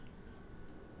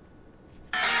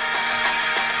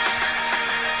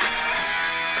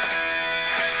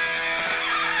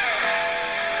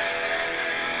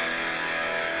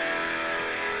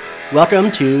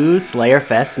Welcome to Slayer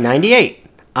Fest 98.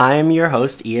 I'm your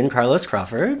host, Ian Carlos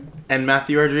Crawford. And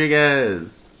Matthew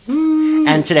Rodriguez.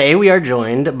 And today we are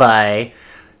joined by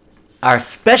our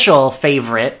special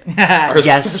favorite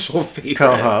guest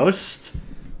co-host,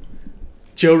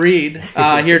 Joe Reed,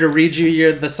 here to read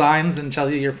you the signs and tell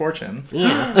you your fortune.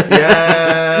 Yeah.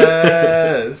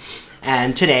 Yes.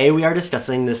 And today we are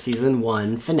discussing the season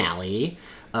 1 finale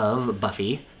of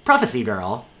Buffy Prophecy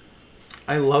Girl.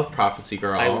 I love Prophecy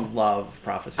Girl. I love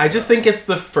Prophecy I just Girl. think it's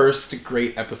the first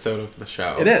great episode of the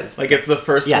show. It is. Like it's the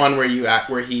first Yes. one where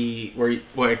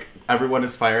like everyone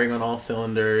is firing on all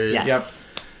cylinders. Yes.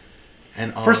 Yep.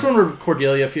 And First one where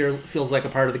Cordelia feels like a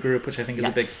part of the group, which I think is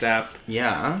a big step.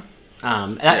 Yeah.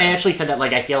 I actually said that,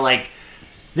 like, I feel like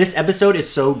this episode is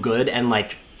so good, and,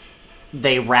 like,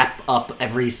 they wrap up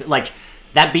everything. Like,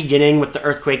 that beginning with the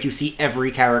earthquake, you see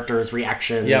every character's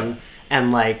reaction. Yep.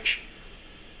 And, like,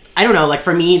 I don't know, like,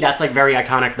 for me, that's, like, very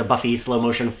iconic, the Buffy slow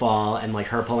motion fall and, like,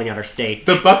 her pulling out her stake.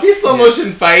 The Buffy slow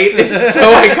motion fight is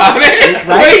so iconic.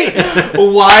 Right? Like,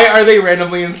 why are they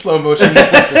randomly in slow motion?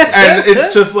 And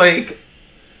it's just like...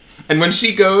 And when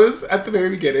she goes at the very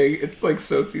beginning, it's like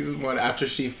so season 1 after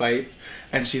she fights,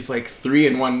 and she's like 3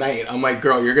 in one night. I'm like,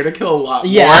 girl, you're gonna kill a lot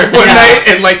more in one night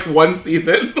in like one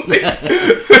season.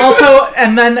 Also,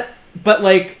 and then, but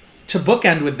like, to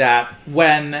bookend with that,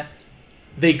 when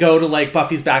they go to like,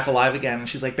 Buffy's back alive again, and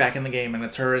she's like back in the game, and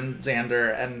it's her and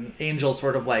Xander, and Angel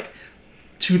sort of like,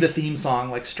 to the theme song,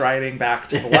 like striding back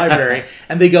to the library,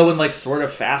 and they go in like sort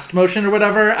of fast motion or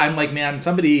whatever. I'm like, man,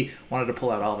 somebody wanted to pull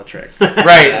out all the tricks.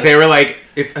 Right? They were like,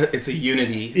 it's a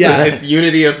unity. Yeah. It's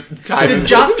unity of time. Did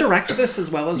Joss direct this as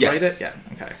well as write Yes. it? Yeah.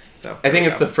 Okay. So I think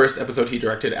it's the first episode he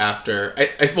directed after.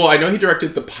 I know he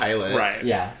directed the pilot. right.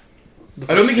 Yeah.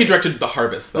 I don't think he directed The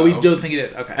Harvest, though. Oh, we don't think he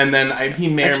did. Okay. And then he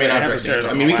may or may Actually, I not have direct it Angel.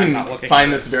 I there, mean, we but I'm can not looking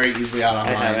find at this very easily out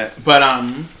have online. it. But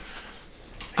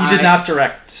he did not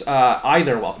direct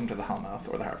either Welcome to the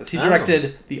Hellmouth or The Harvest. He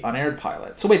directed the unaired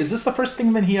pilot. So wait, is this the first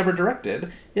thing that he ever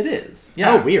directed? It is.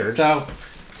 Yeah. Oh, weird. So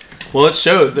well, it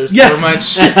shows there's yes,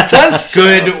 so much it does show.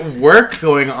 good work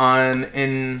going on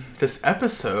in this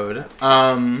episode.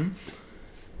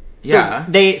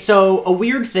 Yeah. So a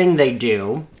weird thing they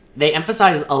do, they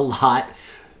emphasize a lot,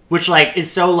 which, like,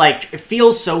 is so, like, it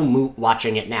feels so moot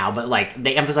watching it now, but, like,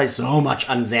 they emphasize so much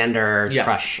on Xander's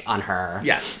crush on her.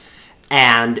 Yes.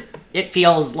 And it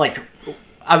feels like,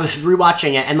 I was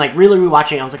rewatching it, and, like, really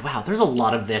rewatching it, I was like, wow, there's a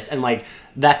lot of this, and, like,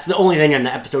 that's the only thing in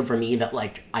the episode for me that,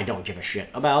 like, I don't give a shit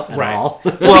about at all.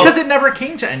 Well, because it never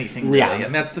came to anything, really. Yeah.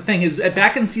 And that's the thing, is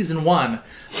back in season 1,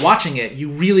 watching it, you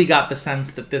really got the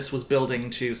sense that this was building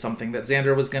to something, that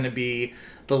Xander was going to be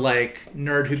the, like,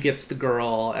 nerd who gets the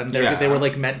girl, and they were,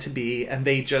 like, meant to be, and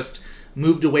they just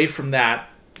moved away from that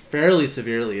fairly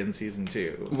severely in season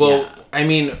 2. Well, I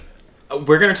mean,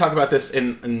 we're going to talk about this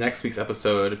in next week's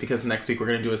episode, because next week we're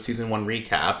going to do a season 1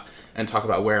 recap and talk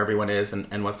about where everyone is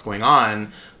and what's going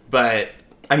on. But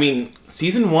I mean,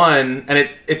 season 1, and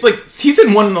it's like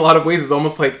season 1 in a lot of ways is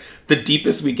almost like the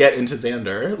deepest we get into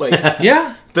Xander. Like,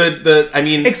 yeah. I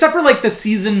mean, Except for like the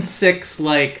season 6,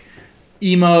 like,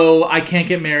 emo, I can't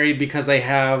get married because I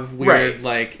have weird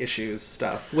like issues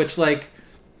stuff, which like.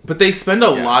 But they spend a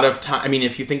lot of time. I mean,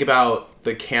 if you think about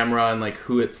the camera and like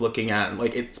who it's looking at,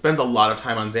 like it spends a lot of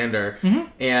time on Xander,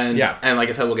 and like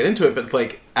I said, we'll get into it. But it's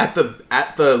like at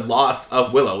the loss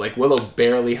of Willow, like Willow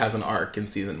barely has an arc in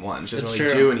season 1. She doesn't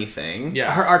really do anything.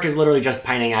 Yeah, Her arc is literally just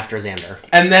pining after Xander.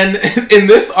 And then in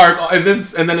this arc, and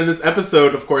then in this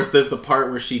episode, of course, there's the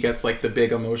part where she gets like the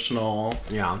big emotional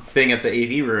thing at the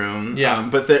AV room.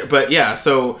 Yeah,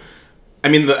 So. I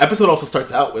mean, the episode also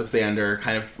starts out with Xander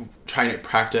kind of trying to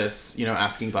practice,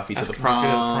 asking Buffy to the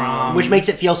prom. Which makes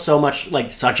it feel so much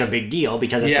like such a big deal,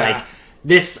 because it's like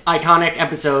this iconic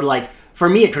episode, like, for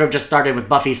me, it could have just started with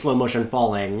Buffy slow motion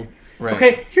falling. Right.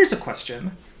 Okay, here's a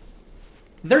question.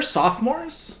 They're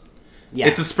sophomores? Yeah.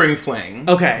 It's a spring fling.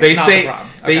 Okay, They not say the prom.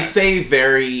 Okay.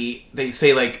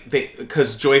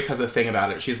 because Joyce has a thing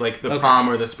about it. She's like the prom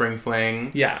or the spring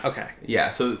fling. Yeah, okay. Yeah,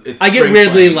 so it's I get spring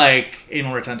weirdly fling. like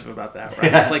anal retentive about that, right?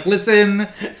 It's like, listen,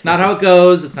 it's not how it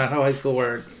goes, it's not how high school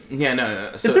works. Yeah,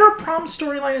 no. So, Is there a prom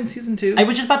storyline in season 2? I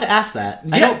was just about to ask that.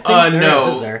 I Yeah, don't think there no.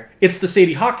 is there? It's the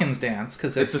Sadie Hawkins dance,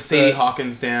 because it's a Sadie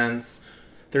Hawkins dance.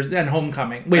 There's and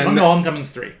Homecoming. Wait, And Homecoming's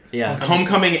 3. Yeah.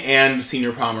 Homecoming and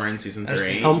Senior Prom are in season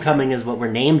 3. Homecoming is what we're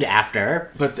named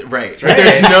after. But right. But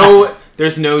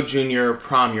there's no junior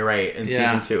prom. You're right in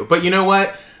season 2. But you know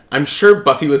what? I'm sure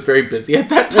Buffy was very busy at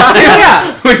that time.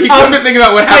 Yeah. When you come to think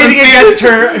about what happened Fighting against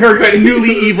her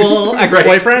newly evil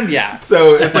ex-boyfriend. Yeah.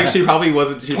 So it's like she probably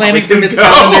wasn't. She Planning probably for Miss didn't go.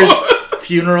 Calendar's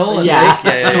funeral. And Yeah.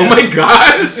 like, Oh my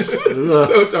gosh.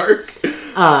 So dark.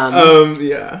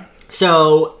 Yeah.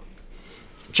 So,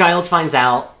 Giles finds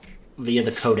out via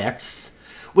the Codex,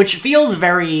 which feels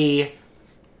very...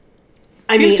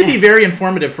 Seems to be very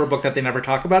informative for a book that they never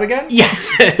talk about again. Yeah.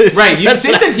 Right, you'd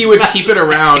think that he would keep it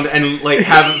around and, like,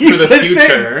 have it for the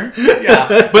future.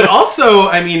 Yeah. But also,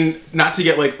 I mean, not to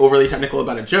get, like, overly technical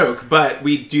about a joke, but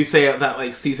we do say that,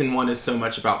 like, season 1 is so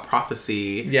much about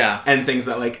prophecy. Yeah. And things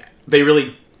that, like, they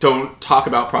really don't talk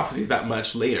about prophecies that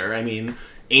much later. I mean...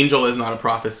 Angel is not a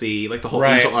prophecy, like the whole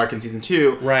Angel arc in season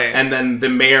 2. Right. And then the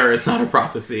mayor is not a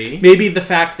prophecy. Maybe the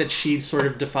fact that she sort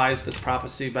of defies this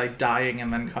prophecy by dying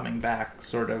and then coming back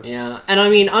sort of... Yeah, and I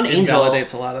mean, on Angel,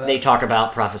 invalidates a lot of that. they talk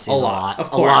about prophecies a lot. Of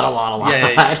course. A lot.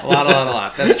 Yeah. A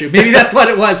lot. That's true. Maybe that's what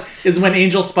it was, is when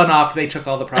Angel spun off, they took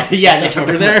all the prophecies Yeah, they stuff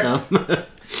took over them there. with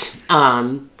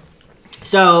them.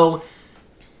 So...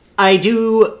 I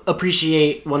do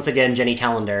appreciate, once again, Jenny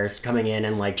Callender's coming in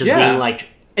and, like, just being like,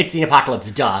 it's the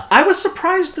apocalypse, duh. I was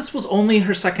surprised this was only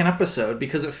her second episode,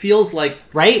 because it feels like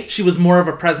right? she was more of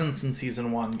a presence in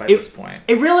season 1 by this point.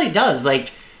 It really does.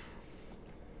 Like,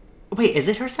 wait, is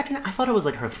it her second? I thought it was,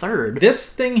 like, her third.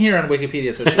 This thing here on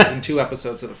Wikipedia says she was in 2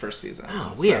 episodes of the first season.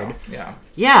 Oh, weird. So, yeah.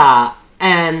 Yeah,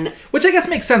 and... Which I guess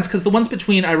makes sense, because the ones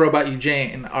between I, Robot You,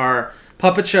 Jane are...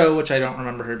 Puppet Show, which I don't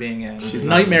remember her being in. She's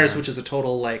Nightmares, which is a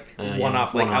total, like,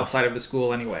 one-off, like, one-off. outside of the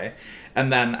school anyway.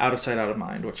 And then Out of Sight, Out of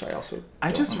Mind, which I also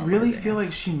I just remember really being feel in.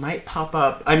 like she might pop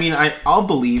up. I mean, I'll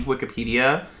believe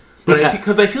Wikipedia, but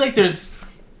because I feel like there's...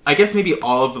 I guess maybe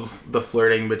all of the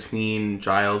flirting between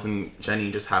Giles and Jenny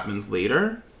just happens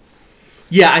later.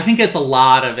 Yeah, I think it's a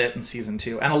lot of it in season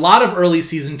 2. And a lot of early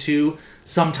season 2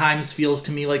 sometimes feels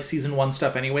to me like season 1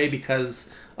 stuff anyway,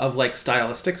 because of, like,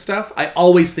 stylistic stuff. I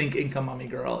always think Inca Mummy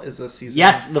Girl is a season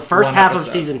Yes, the first 1 half of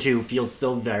episode. season 2 feels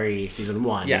still very season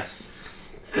 1. Yes.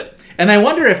 And I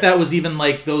wonder if that was even,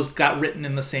 like, those got written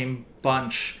in the same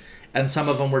bunch, and some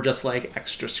of them were just, like,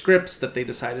 extra scripts that they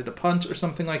decided to punt or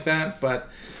something like that, but...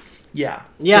 Yeah.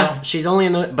 Yeah, So, she's only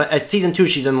in the... But at season 2,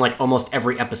 she's in, like, almost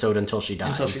every episode until she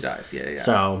dies. until she dies, yeah.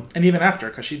 So... And even after,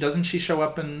 because doesn't she show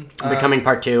up in... Becoming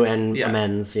Part 2 and yeah.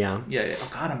 Amends, yeah. Yeah. Oh,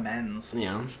 God, Amends.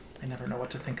 Yeah. I never know what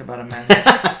to think about Amends.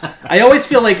 I always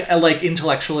feel like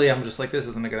intellectually, I'm just like, this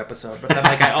isn't a good episode. But then,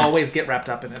 like, I always get wrapped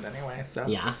up in it anyway, so...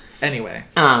 Yeah. Anyway.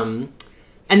 And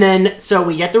then, so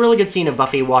we get the really good scene of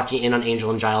Buffy walking in on Angel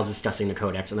and Giles discussing the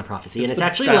Codex and the prophecy, and it's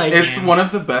actually best like... scene. It's one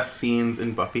of the best scenes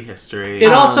in Buffy history.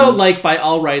 It also, like, by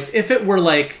all rights, if it were,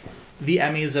 like, the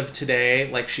Emmys of today,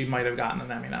 like, she might have gotten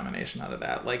an Emmy nomination out of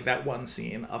that. Like, that one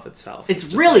scene of itself. It's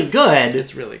just, really like, good.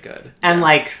 It's really good. And,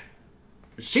 like,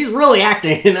 she's really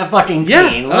acting in a fucking Yeah.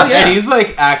 scene. Oh, Like, yeah. She's,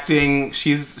 like, acting...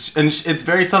 It's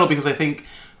very subtle because I think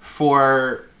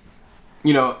for...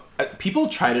 You know, people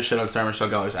try to shit on Sarah Michelle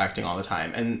Gellar's acting all the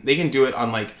time, and they can do it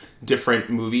on, like,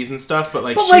 different movies and stuff, but,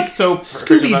 like, she's like, so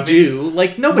perfect in Buffy. Scooby-Doo,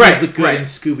 like, nobody's Right, good right. in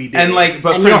Scooby-Doo. And, like,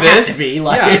 but And for you don't have this, to be,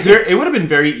 like- Yeah. it would have been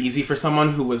very easy for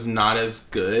someone who was not as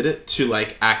good to,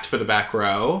 like, act for the back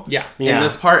row Yeah. Yeah. in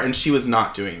this part, and she was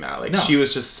not doing that. Like, No. she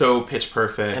was just so pitch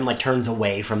perfect. and, like, turns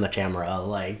away from the camera,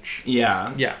 like...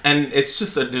 Yeah. Yeah. And it's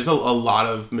just, there's a lot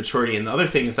of maturity. And the other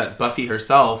thing is that Buffy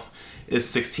herself is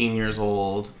 16 years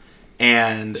old,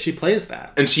 and She plays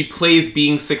that. she plays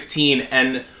being 16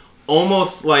 and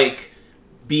almost, like,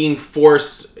 being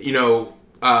forced, you know,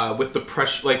 with the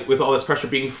pressure, like, with all this pressure,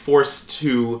 being forced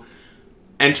to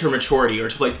enter maturity or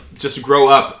to, like, just grow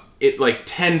up it like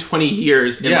 10, 20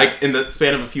 years in, like, in the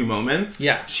span of a few moments.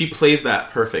 Yeah. She plays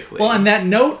that perfectly. Well, and that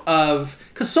note of...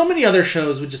 Because so many other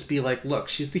shows would just be like, look,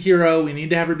 she's the hero. We need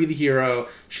to have her be the hero.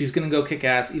 She's going to go kick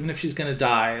ass. Even if she's going to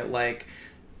die, like...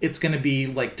 It's going to be,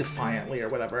 like, defiantly or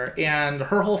whatever. And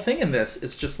her whole thing in this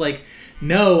is just like,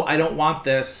 no, I don't want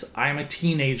this. I'm a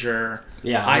teenager.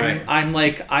 Yeah,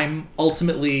 right. I'm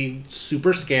ultimately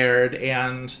super scared,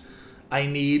 and I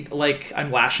need, like,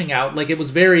 I'm lashing out. Like, it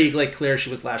was very, like, clear she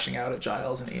was lashing out at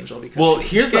Giles and Angel because well, she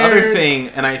was here's scared. the other thing,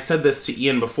 and I said this to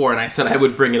Ian before, and I said I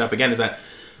would bring it up again, is that,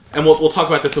 and we'll talk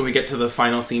about this when we get to the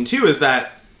final scene too, is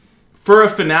that for a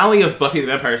finale of Buffy the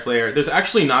Vampire Slayer, there's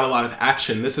actually not a lot of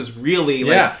action. This is really,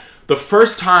 like, the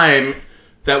first time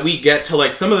that we get to,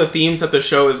 like, some of the themes that the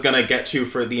show is going to get to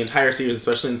for the entire series,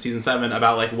 especially in season 7,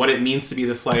 about, like, what it means to be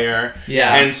the Slayer.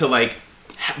 Yeah. And to, like,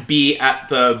 be at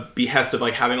the behest of,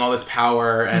 like, having all this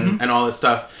power and, and all this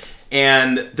stuff.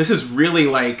 And this is really,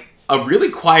 like, a really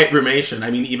quiet Ruination.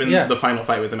 I mean, even the final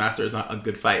fight with the Master is not a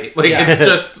good fight. Like, it's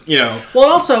just, you know... Well,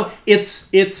 also,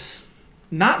 it's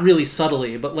not really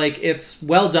subtly, but, like, it's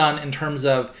well done in terms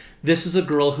of this is a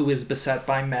girl who is beset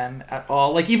by men at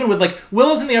all. Like, even with, like,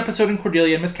 Willow's in the episode and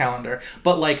Cordelia and Miss Calendar,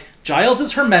 but, like, Giles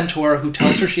is her mentor who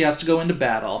tells her she has to go into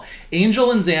battle.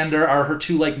 Angel and Xander are her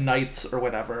two, like, knights or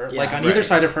whatever, like, on either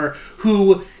side of her,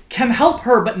 who can help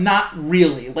her, but not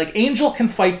really. Like, Angel can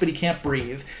fight, but he can't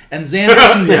breathe. And Xander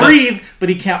can breathe, but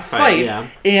he can't fight. Yeah.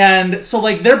 And so,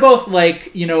 like, they're both,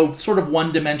 like, you know, sort of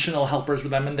one-dimensional helpers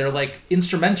with them, and they're, like,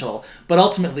 instrumental. But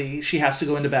ultimately, she has to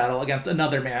go into battle against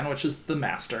another man, which is the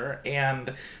Master.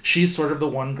 And she's sort of the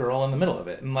one girl in the middle of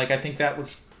it. And, like, I think that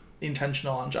was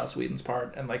intentional on Joss Whedon's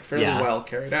part and, like, fairly well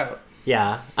carried out.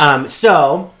 Yeah.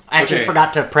 So, I actually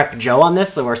forgot to prep Joe on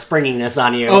this, so we're springing this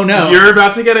on you. Oh, no. You're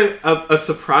about to get a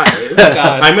surprise.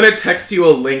 God. I'm going to text you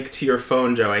a link to your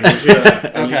phone, Joe. I need you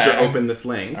to open this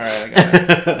link. All right, I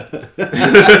got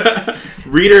it.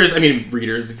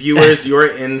 Viewers,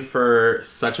 you're in for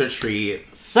such a treat.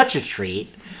 Such a treat.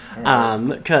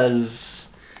 Because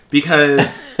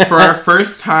for our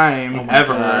first time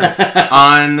ever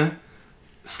on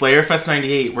Slayerfest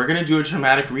 98, we're gonna do a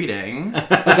dramatic reading.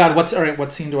 Oh God,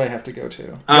 what scene do I have to go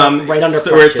to? right under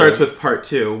where it starts with part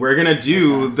 2. We're gonna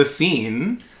do the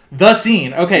scene. The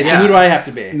scene. Okay, so who do I have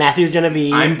to be? Matthew's gonna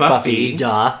be I'm Buffy.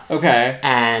 Duh. Okay.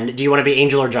 And do you want to be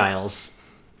Angel or Giles?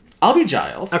 I'll be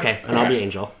Giles. Okay, and I'll be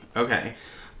Angel. Okay.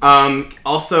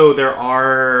 Also, there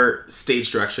are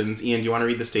stage directions. Ian, do you want to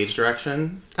read the stage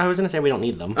directions? I was gonna say we don't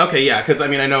need them. Okay, yeah, because I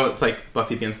know it's like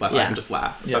Buffy being slapped. I can just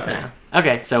laugh. Yeah. Okay. Yeah.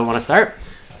 Okay, so want to start?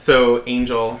 So,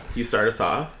 Angel, you start us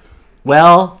off.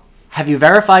 Well, have you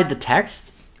verified the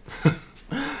text?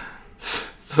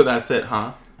 So that's it,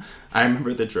 huh? I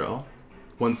remember the drill.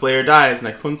 One Slayer dies,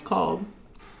 next one's called.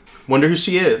 Wonder who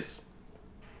she is.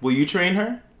 Will you train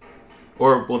her?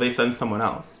 Or will they send someone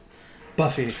else?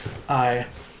 Buffy,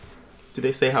 Do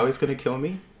they say how he's gonna kill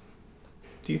me?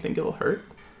 Do you think it'll hurt?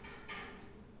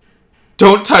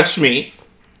 Don't touch me!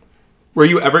 Were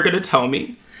you ever gonna tell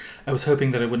me? I was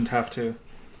hoping that I wouldn't have to.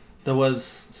 There was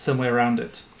some way around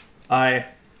it. I've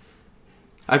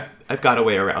got a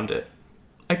way around it.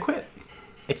 I quit.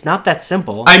 It's not that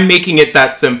simple. I'm making it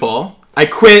that simple. I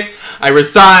quit. I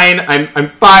resign.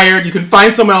 I'm fired. You can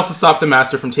find someone else to stop the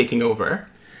Master from taking over.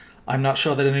 I'm not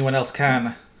sure that anyone else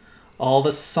can. All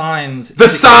the signs... The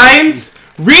signs?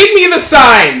 Read me the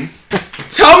signs!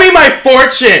 Tell me my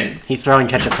fortune! He's throwing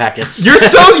ketchup packets. You're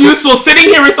so useful sitting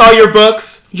here with all your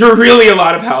books. You're really a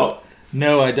lot of help.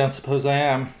 No, I don't suppose I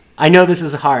am. I know this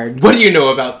is hard. What do you know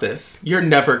about this? You're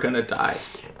never gonna die.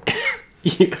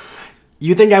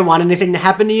 You think I want anything to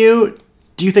happen to you?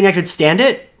 Do you think I could stand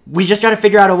it? We just gotta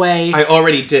figure out a way. I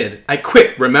already did. I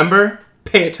quit, remember?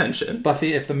 Pay attention.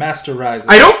 Buffy, if the Master rises...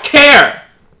 I don't care!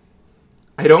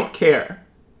 I don't care.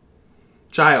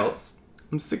 Giles,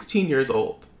 I'm 16 years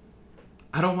old.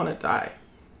 I don't want to die.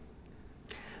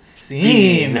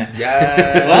 Scene.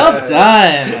 Yeah. Well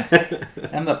done.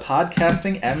 And the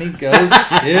podcasting Emmy goes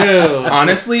to...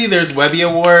 Honestly, there's Webby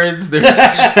Awards. There's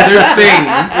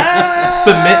things.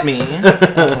 Submit me.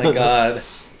 Oh my God.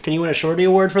 Can you win a Shorty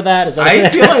Award for that? Is that I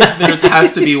feel like there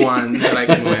has to be one that I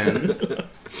can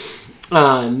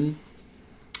win.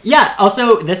 Yeah,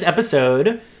 also, this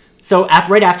episode... So,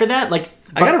 right after that, like...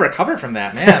 I gotta recover from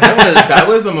that, man. That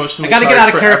was emotional. I gotta get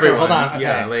out of character. Everyone. Hold on.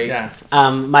 Okay. Yeah,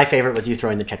 like... my favorite was you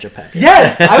throwing the ketchup packet.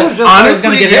 Yes! I was Honestly,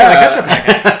 gonna get hit with a ketchup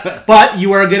packet. But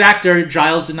you were a good actor.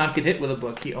 Giles did not get hit with a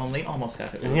book. He only almost got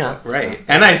hit with a book. Right. So.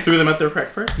 And I threw them at the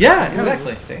correct person. Yeah,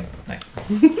 exactly. See? Nice.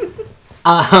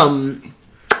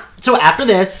 So after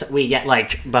this, we get,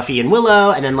 like, Buffy and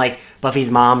Willow, and then, like, Buffy's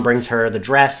mom brings her the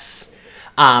dress.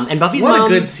 And Buffy's mom...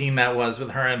 What a good scene that was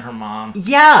with her and her mom.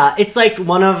 Yeah, it's, like,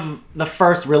 one of the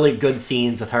first really good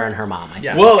scenes with her and her mom, I think.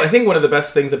 Yeah. Well, I think one of the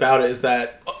best things about it is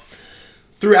that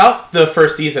throughout the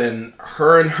first season,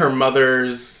 her and her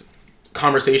mother's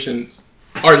conversations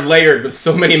are layered with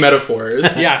so many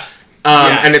metaphors. Yes.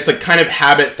 And it's a kind of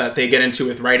habit that they get into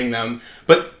with writing them.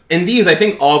 But in these, I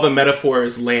think all the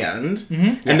metaphors land.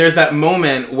 Mm-hmm. And there's that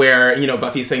moment where,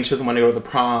 Buffy's saying she doesn't want to go to the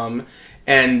prom.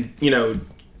 And,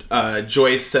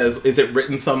 Joyce says, is it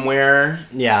written somewhere?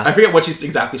 Yeah. I forget what she's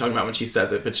exactly talking about when she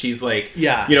says it, but she's like,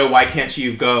 why can't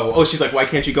you go? Oh, she's like, why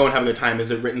can't you go and have a good time?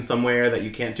 Is it written somewhere that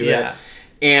you can't do it?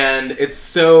 And it's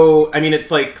so,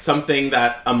 it's like something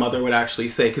that a mother would actually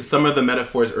say, because some of the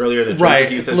metaphors earlier that Joyce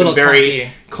has used have been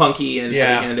very clunky and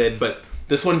heavy-handed, but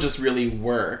this one just really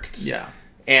worked. Yeah.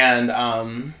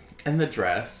 And the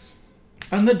dress.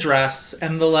 And the dress,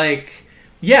 and the, like...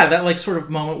 Yeah, that, like, sort of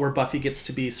moment where Buffy gets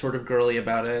to be sort of girly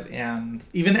about it, and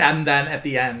then at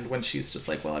the end, when she's just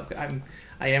like, well,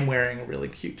 I am wearing a really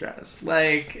cute dress.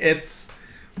 Like, it's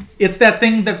that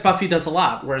thing that Buffy does a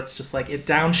lot, where it's just like, it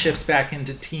downshifts back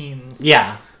into teens.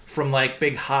 Yeah. from like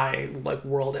big high like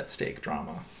world at stake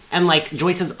drama. And like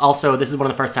Joyce is also, this is one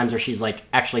of the first times where she's like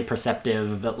actually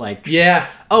perceptive, but like, Yeah.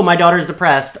 oh, my daughter's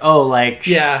depressed. Oh, like,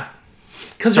 Yeah.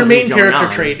 Because her main Something's going character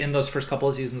on. trait in those first couple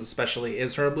of seasons especially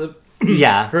is her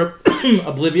yeah. her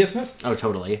obliviousness. Oh,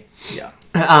 totally. Yeah.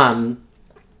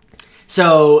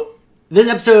 So this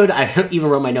episode, I even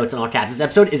wrote my notes in all caps. This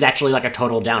episode is actually like a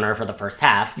total downer for the first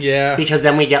half. Yeah. Because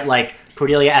then we get like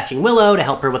Cordelia asking Willow to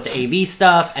help her with the AV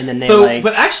stuff, and then they So, like,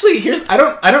 but actually, I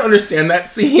don't understand that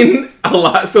scene a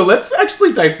lot. So let's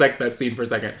actually dissect that scene for a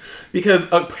second,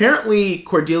 because apparently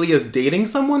Cordelia's dating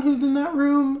someone who's in that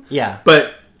room. yeah,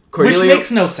 But Cordelia, Which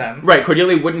makes no sense. right?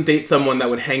 Cordelia wouldn't date someone that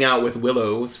would hang out with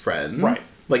Willow's friends. Right.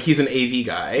 Like he's an AV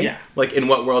guy. Yeah. Like in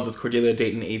what world does Cordelia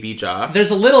date an AV job?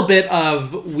 There's a little bit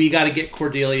of we got to get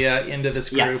Cordelia into this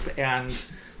group, Yes. and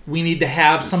we need to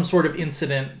have some sort of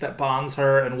incident that bonds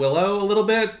her and Willow a little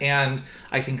bit, and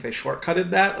I think they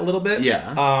shortcutted that a little bit.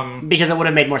 Yeah. because it would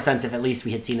have made more sense if at least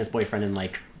we had seen his boyfriend in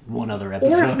like one other Or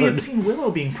episode. if we had seen Willow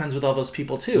being friends with all those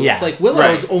people too. Yeah. It's like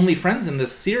Willow's Right. only friends in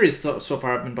this series so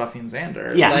far have been Buffy and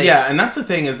Xander. Yeah. Like, Yeah, and that's the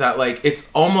thing is that like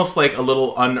it's almost like a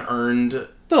little unearned a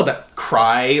little bit.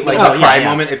 cry, like Oh, a cry yeah.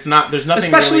 moment. It's not. There's nothing.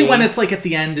 Especially really... when it's like at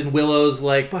the end and Willow's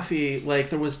like, Buffy,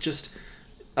 like there was just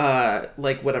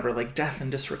like whatever, like death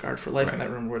and disregard for life in that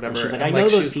room or whatever. She's like, And, I know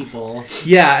those she's- people.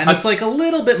 Yeah, and it's like a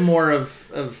little bit more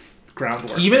of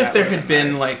groundwork. Even for if that there would've had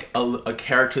been nice. like a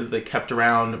character that they kept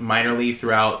around minorly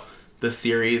throughout the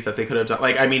series that they could have done,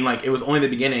 like I mean, like it was only the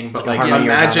beginning, but Like like a Harmony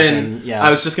or imagine. Jonathan, yeah.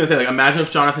 I was just gonna say, like imagine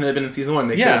if Jonathan had been in season 1,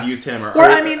 they could Yeah. have used him, or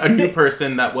I mean, a new they-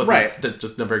 person that wasn't Right. that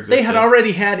just never existed. they had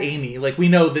already had Amy. Like we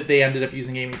know that they ended up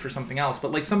using Amy for something else,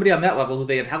 but like somebody on that level who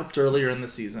they had helped earlier in the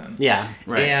season. Yeah,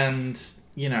 Right. And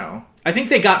you know, I think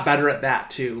they got better at that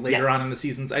too later Yes. on in the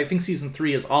seasons. I think season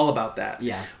 3 is all about that.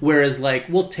 Yeah. Whereas like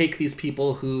we'll take these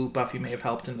people who Buffy may have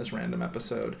helped in this random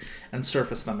episode and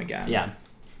surface them again. yeah,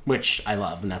 which I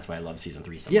love, and that's why I love season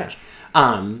 3 so Yeah. much.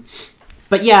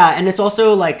 But yeah, and it's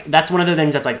also like that's one of the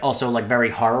things that's like also like very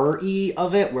horror-y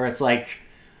of it, where it's like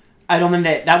I don't think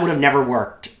that would have never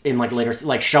worked in like later,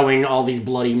 like showing all these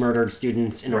bloody murdered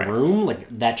students in a Right. room, like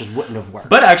that just wouldn't have worked.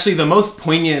 But actually, the most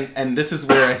poignant, and this is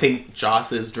where I think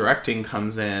Joss's directing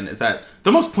comes in, is that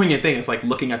the most poignant thing is like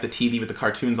looking at the TV with the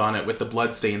cartoons on it, with the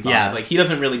blood stains on Yeah. it. Like he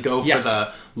doesn't really go for Yes. the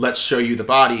let's show you the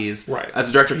bodies. Right. As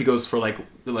a director, he goes for like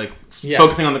Yeah.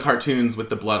 focusing on the cartoons with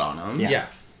the blood on them. Yeah.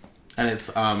 And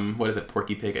it's what is it?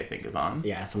 Porky Pig, I think, is on.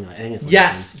 yeah, something like, I think it's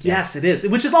Yes, yeah. yes, it is.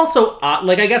 Which is also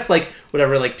like I guess like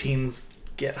whatever like teens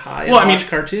get high and Well, I mean, watch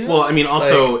cartoons. Well, I mean,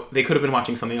 also Like, they could have been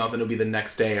watching something else, and it would be the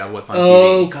next day of what's on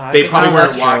Oh, TV. God. They probably Oh, weren't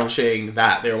that's true. watching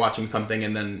that; they were watching something,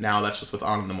 and then now that's just what's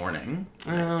on in the morning.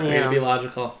 Oh, way yeah. to be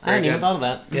logical. I hadn't Very even good. thought of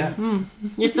that. Yeah.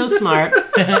 You're so smart.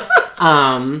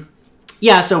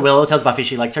 Yeah, so Willow tells Buffy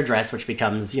she likes her dress, which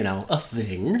becomes, you know, a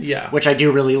thing. Yeah. Which I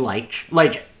do really like.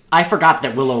 Like, I forgot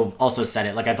that Willow also said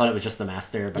it. Like, I thought it was just the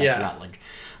master, but Yeah. I forgot,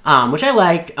 like, which I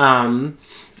like.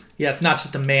 Yeah, it's not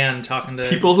just a man talking to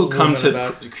People who come women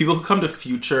about- to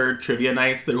future trivia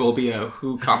nights, there will be a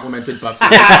who complimented Buffy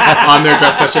on their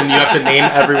dress question. You have to name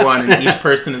everyone, and each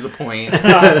person is a point.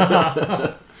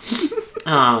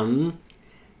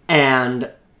 And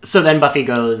so then Buffy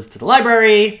goes to the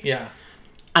library, Yeah.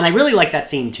 and I really like that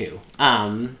scene, too.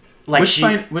 Like, Which she...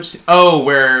 sign? Which? Oh,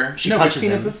 where? She no, which punches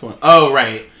scene him. is this one? Oh,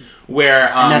 right. Where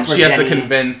that's where she has to Jenny-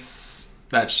 convince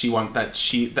that she want that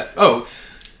she that oh.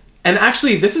 And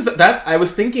actually, this is that I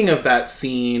was thinking of that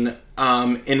scene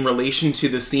in relation to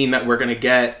the scene that we're gonna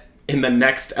get in the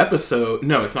next episode.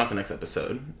 No, it's not the next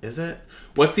episode, is it?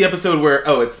 What's the episode where?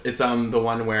 Oh, it's the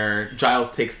one where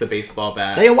Giles takes the baseball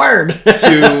bat Say a word!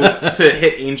 to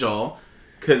hit Angel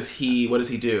because what does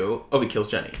he do? Oh, he kills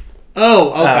Jenny. Oh,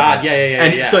 God. okay. Yeah.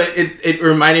 And so it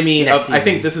reminded me of, Next I think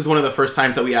season. this is one of the first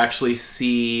times that we actually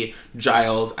see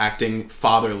Giles acting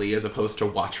fatherly as opposed to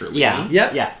watcherly. Yeah.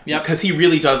 Yep. Yeah. Yep. Because he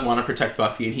really does want to protect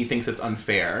Buffy, and he thinks it's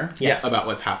unfair Yes. about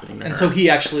what's happening to her. And so he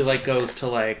actually like goes to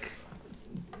like,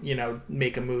 you know,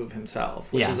 make a move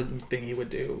himself, which Yeah. is a thing he would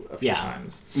do a few Yeah.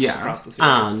 times Yeah. across the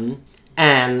series.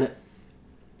 And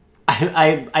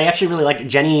I actually really liked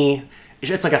Jenny.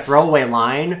 It's like a throwaway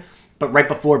line, but right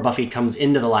before Buffy comes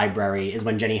into the library is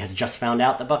when Jenny has just found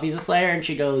out that Buffy's a Slayer, and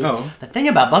she goes, Oh. "The thing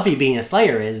about Buffy being a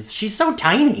Slayer is she's so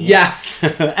tiny."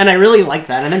 Yes. And I really like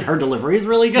that, and then her delivery is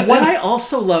really good. What I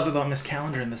also love about Miss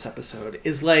Calendar in this episode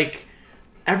is like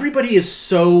everybody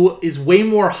is way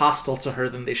more hostile to her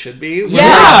than they should be.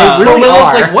 Yeah, they really Willow's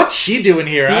are. like, what's she doing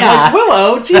here? Yeah. I'm like,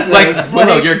 Willow, Jesus. Like,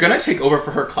 Willow, you're gonna take over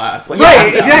for her class. Like, Right,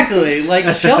 calm down. exactly.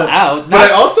 Like, chill out.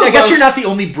 But I guess love- you're not the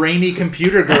only brainy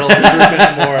computer girl in the group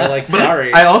anymore. Like,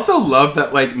 sorry. I also love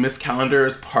that, like, Miss Calendar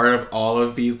is part of all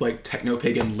of these, like,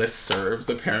 techno-pagan listservs,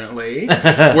 apparently.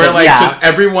 Where, like, Yeah. just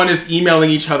everyone is emailing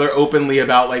each other openly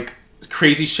about, like,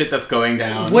 crazy shit that's going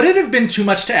down. Would it have been too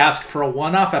much to ask for a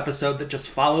one-off episode that just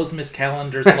follows Miss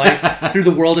Calendar's life through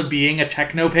the world of being a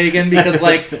techno-pagan? Because,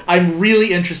 like, I'm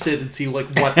really interested to see, like,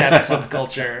 what that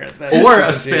subculture... Or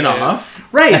a spin-off.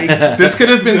 Right, exactly. This could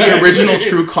have been the original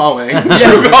True Calling.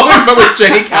 True Calling, but with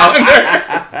Jenny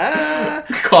Calendar.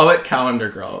 Call it Calendar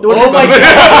Girls. Oh my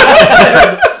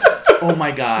god! Oh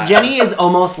my god. Jenny is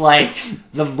almost like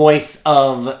the voice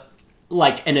of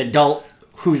like an adult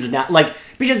who's not like,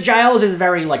 because Giles is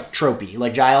very like tropey.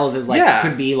 Like Giles is like Yeah.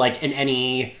 could be like in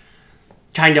any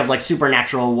kind of like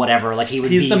supernatural whatever. Like he's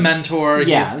He's the mentor.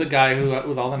 Yeah. He's the guy who with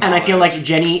all the knowledge. And I feel like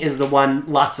Jenny is the one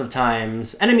lots of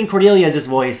times, and I mean Cordelia is his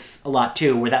voice a lot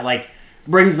too, where that like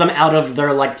brings them out of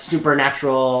their like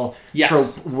supernatural Yes.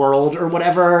 trope world or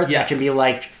whatever. Yeah. That can be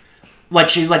like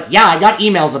she's like, yeah, I got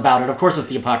emails about it. Of course it's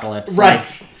the apocalypse. Right.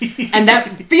 Like, and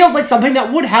that feels like something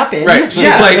that would happen. Right, she's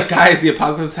Yeah. like, guys, the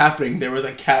apocalypse is happening. There was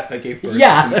a cat that gave birth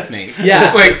Yeah. to some snakes. Yeah.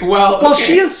 It's like, well, Well, okay.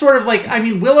 she is sort of like, I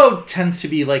mean, Willow tends to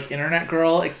be like internet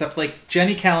girl, except like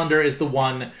Jenny Calendar is the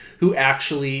one who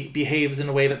actually behaves in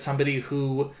a way that somebody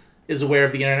who is aware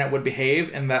of the internet would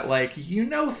behave, and that like you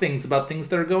know things about things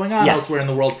that are going on Yes. elsewhere in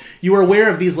the world. You are aware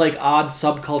of these like odd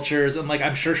subcultures, and like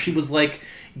I'm sure she was like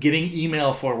getting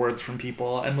email forwards from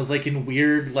people and was like in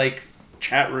weird like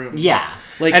chat rooms. Yeah.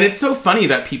 Like, And it's so funny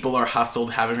that people are hostile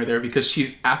to having her there because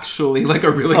she's actually like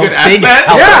a really A good big asset.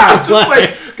 help. Yeah, just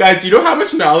like, guys, you know how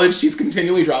much knowledge she's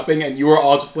continually dropping, and you are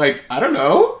all just like, I don't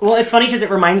know. Well, it's funny because it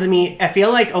reminds me, I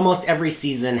feel like almost every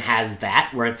season has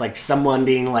that, where it's like someone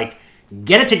being like,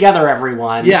 get it together,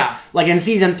 everyone. Yeah. Like in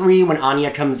season 3, when Anya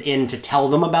comes in to tell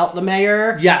them about the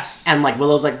mayor. Yes. And like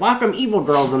Willow's like, welcome evil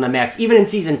girls in the mix. Even in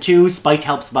season 2, Spike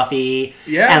helps Buffy.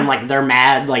 Yeah. And like they're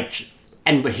mad, like,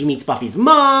 and he meets Buffy's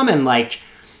mom, and like,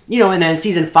 you know, and then in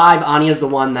season 5, Anya's the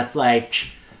one that's like,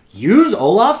 use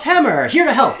Olaf's hammer, here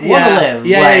to help, want to Yeah. live.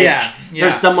 Yeah, like, yeah.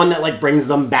 There's someone that like brings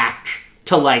them back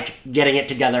to like getting it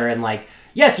together and like,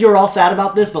 yes, you're all sad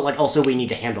about this, but like also we need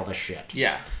to handle this shit.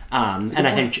 yeah. And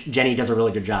I think Jenny does a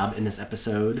really good job in this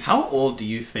episode. How old do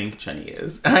you think Jenny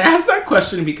is? And I asked that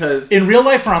question because In real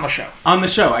life or on the show? on the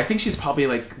show, I think she's probably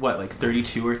like, what, like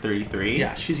 32 or 33?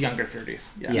 Yeah, she's younger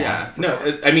 30s. Yeah. Yeah. No,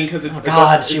 it's, I mean, because it's... Oh, it's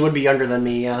God, also- she would be younger than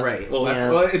me. Yeah. Right. Well, that's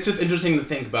Yeah. well, it's just interesting to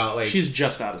think about, like... She's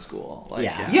just out of school. Like,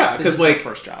 Yeah. Yeah, This because is her like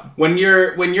first job. when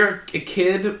you're a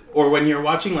kid or when you're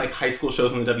watching like high school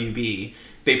shows on the WB,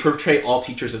 they portray all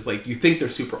teachers as like you think they're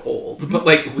super old, but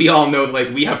like we all know like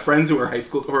we have friends who are high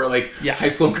school Yes. high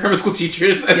school and grammar school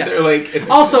teachers, and Yes. they're like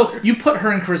Also, you put her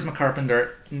and Charisma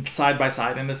Carpenter side by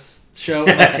side in this show,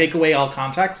 and like, take away all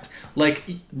context, like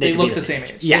they could look be the same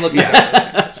age. Yeah. They look exactly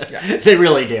the same age. Yeah. They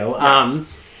really do.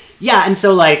 Yeah, and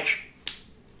so like,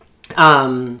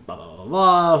 blah, blah, blah,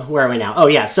 blah, where are we now? Oh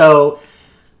yeah, so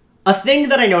a thing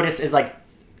that I notice is like,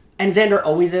 and Xander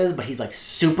always is, but he's like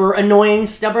super annoying,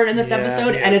 stubborn in this Yeah,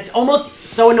 episode, he and is. it's almost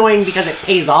so annoying because it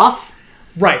pays off.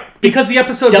 Right, because the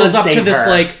episode Does builds up to save this her.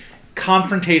 like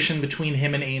confrontation between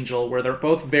him and Angel, where they're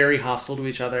both very hostile to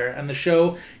each other, and the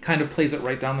show kind of plays it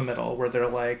right down the middle, where they're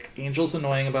like, Angel's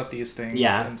annoying about these things,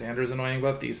 Yeah. and Xander's annoying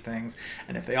about these things,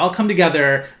 and if they all come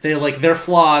together, they like their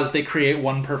flaws, they create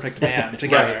one perfect man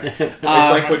together. Right. It's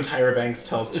like when Tyra Banks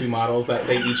tells two models that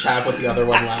they each have what the other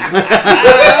one lacks.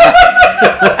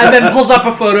 And then pulls up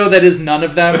a photo that is none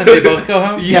of them, and they both go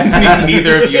home. Yeah,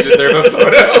 neither of you deserve a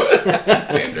photo.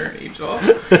 Xander and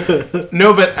Angel.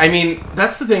 No, but I mean,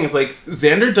 that's the thing is like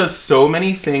Xander does so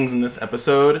many things in this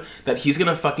episode that he's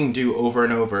gonna fucking do over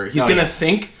and over. He's gonna yeah.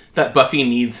 think that Buffy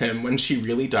needs him when she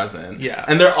really doesn't. Yeah.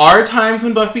 And there are times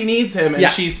when Buffy needs him, and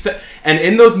Yes. and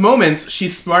in those moments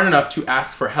she's smart enough to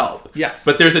ask for help. Yes.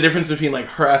 But there's a difference between like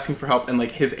her asking for help and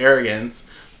like his arrogance.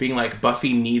 Being like,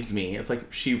 Buffy needs me. It's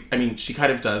like, she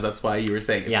kind of does. That's why you were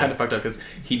saying it's Yeah. kind of fucked up because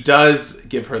he does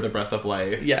give her the breath of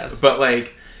life. Yes. But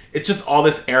like, it's just all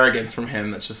this arrogance from him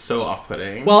that's just so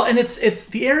off-putting. Well, and it's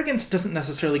the arrogance doesn't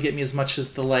necessarily get me as much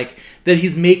as the like that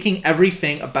he's making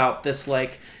everything about this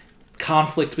like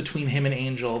conflict between him and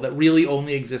Angel that really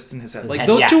only exists in his head. Like head,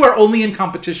 those yeah. two are only in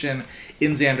competition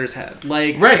in Xander's head.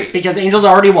 Like right. Because Angel's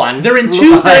already won. they're in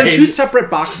two separate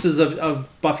boxes of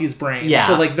Buffy's brain. Yeah.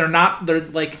 So like they're not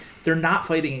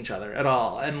fighting each other at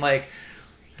all. And like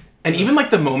And even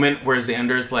like the moment where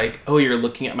Xander's like, oh, you're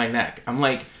looking at my neck. I'm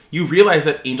like, you realize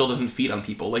that Angel doesn't feed on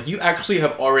people. Like, you actually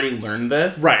have already learned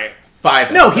this. Right.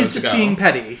 5 No, episodes he's just ago. being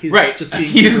petty. He's Right. just being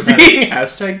He's super petty. being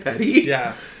hashtag petty.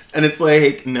 Yeah. And it's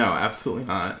like, no, absolutely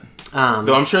not.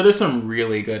 Though I'm sure there's some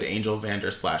really good Angel Xander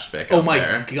 /fic Oh out my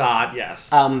there. god, yes.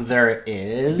 There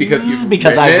is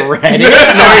Because I've read it. No,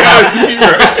 yes, you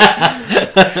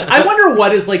wrote it. I wonder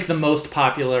what is like the most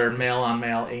popular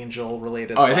male-on-male Angel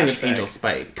related. Oh, I think it's /fic. Angel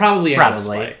Spike. Probably Angel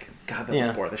Probably. Spike. God, that Yeah.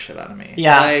 would bore the shit out of me.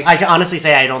 Yeah, Like, I can honestly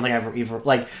say I don't think I've ever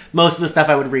like most of the stuff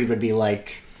I would read would be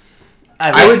like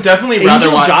I would definitely rather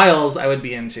Angel watch. Giles, I would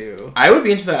be into. I would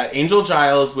be into that. Angel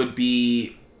Giles would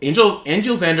be Angel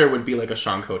Xander would be like a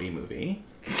Sean Cody movie.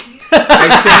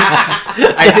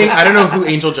 I think I don't know who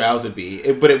Angel Giles would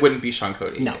be, but it wouldn't be Sean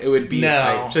Cody. No. It would be.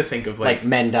 No. I should think of like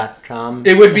men.com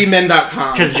It would be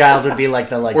men.com. because Giles would be like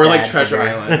the like Or like dad Treasure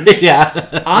figure. Island.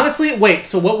 Yeah. Honestly, wait.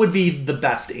 So, what would be the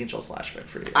best Angel /fic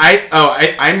for you?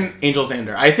 I'm Angel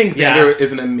Xander. I think Xander Yeah.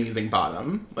 is an amazing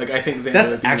bottom. Like, I think Xander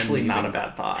That's would be actually an not a amazing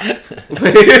bad thought.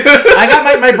 I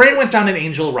got my brain went down an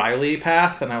Angel Riley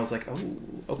path, and I was like, oh,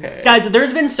 okay. Guys,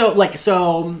 there's been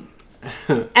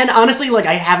and honestly, like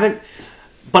I haven't,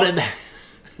 but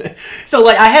so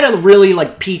like I had a really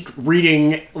like peak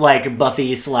reading like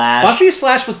Buffy / Buffy /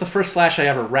 was the first / I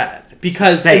ever read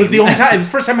because Same. it was the only time. It was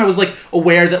the first time I was like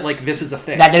aware that like this is a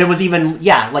thing. that it was even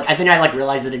like I think I like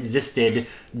realized it existed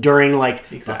during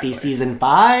like Exactly. Buffy season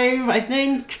 5, I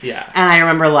think. Yeah. And I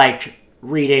remember like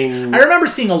reading. I remember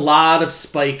seeing a lot of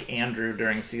Spike Andrew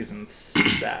during season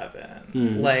 7.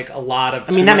 Like a lot of.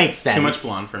 I mean that makes sense. Too much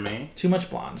blonde for me. Too much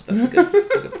blonde. That's a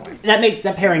good point.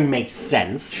 That pairing makes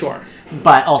sense. Sure.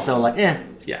 But also like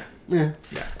Yeah.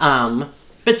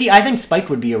 But see, I think Spike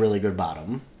would be a really good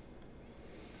bottom.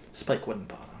 Spike wouldn't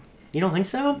bottom. You don't think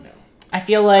so? No. I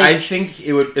feel like I think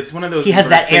it would. It's one of those. he has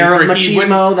reverse that air things of where he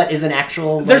wouldn't- machismo that is an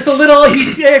actual. Like, There's a little.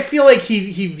 I feel like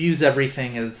he views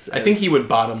everything as. I think he would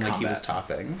bottom like he combat. was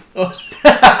topping.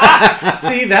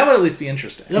 See, that would at least be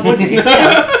interesting. That would be,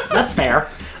 yeah, that's fair.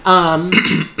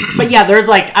 But yeah, there's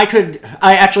like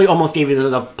I actually almost gave you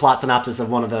the plot synopsis of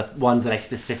one of the ones that I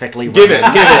specifically read. Give it.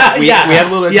 We Yeah. have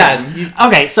a little bit of time.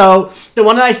 Okay, so the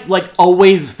one that I like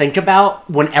always think about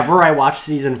whenever I watch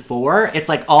season 4, it's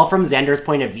like all from Xander's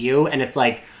point of view, and it's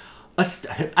like.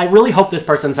 I really hope this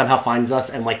person somehow finds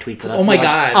us and like tweets at us. Oh my and be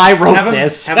god! like, I wrote Have him-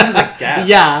 this. Have him as a guest.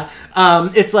 Yeah,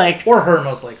 it's like Or her,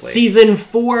 most likely. season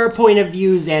 4 point of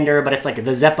view Xander, but it's like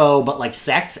the Zeppo, but like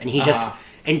sex, and he just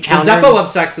The encounters Zeppo of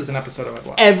Sex is an episode I would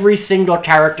watch. every single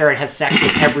character and has sex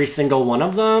with every single one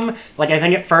of them. Like I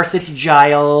think at first it's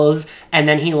Giles, and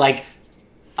then he like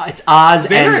it's Oz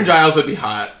Xander and Giles would be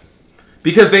hot.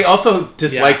 Because they also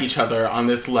dislike each other on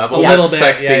this level. A That's little bit,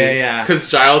 sexy. yeah. Because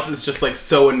Giles is just like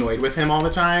so annoyed with him all the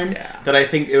time Yeah. that I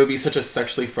think it would be such a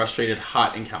sexually frustrated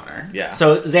hot encounter. Yeah.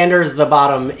 So Xander's the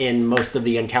bottom in most of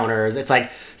the encounters. It's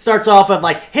like starts off with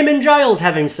like him and Giles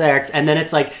having sex, and then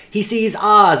it's like he sees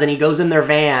Oz and he goes in their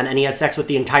van and he has sex with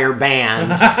the entire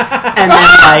band, and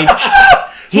then like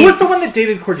Who was the one that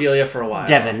dated Cordelia for a while?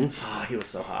 Devin. Oh, he was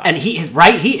so hot. And he is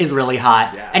right. He is really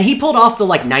hot, Yeah. and he pulled off the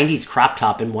like '90s crop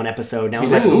top in one episode. And I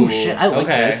was like, Ooh, "Oh shit, I like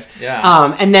okay, this."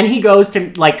 yeah. And then he goes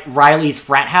to like Riley's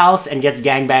frat house and gets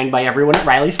gangbanged by everyone at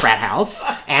Riley's frat house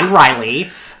and Riley.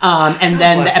 And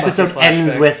then Bless the episode Buffy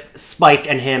ends /fic. with Spike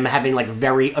and him having like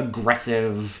very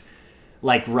aggressive,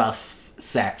 like rough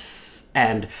sex,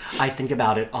 and I think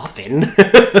about it often.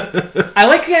 I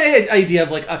like the idea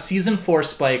of like a season 4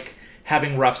 Spike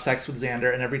having rough sex with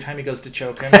Xander, and every time he goes to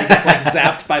choke him, he gets like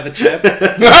zapped by the chip. Like, he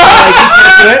can't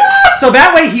do it. So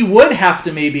that way he would have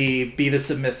to maybe be the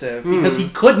submissive because he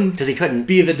couldn't. Because he couldn't.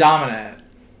 be the dominant.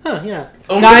 Huh, yeah.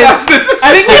 Oh my Guys, gosh, this is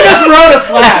I think we just wrote a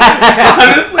slap.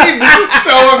 honestly, this is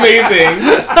so amazing.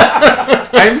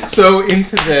 I'm so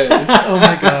into this. Oh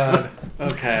my god.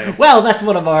 Okay. Well, that's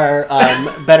one of our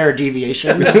better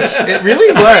deviations. It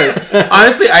really was.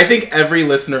 Honestly, I think every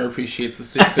listener appreciates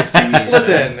this TV show.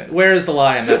 Listen, where is the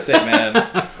lie in that statement?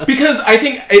 Because I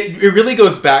think it really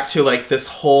goes back to like this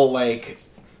whole like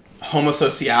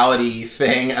homosociality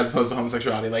thing as opposed to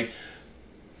homosexuality. Like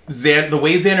the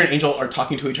way Xander and Angel are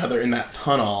talking to each other in that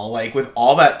tunnel, like with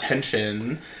all that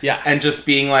tension, Yeah. and just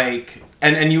being like,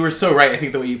 and you were so right. I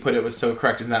think the way you put it was so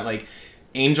correct. Is that like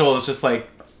Angel is just like,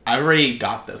 I've already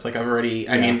got this. Like I've already.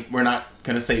 I mean, we're not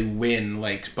gonna say win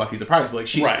like Buffy's a prize, but like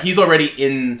he's already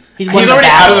in. He's won the already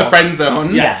out of battle. the friend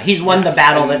zone. Yeah, he's won the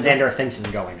battle that Xander thinks is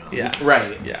going on. Yeah.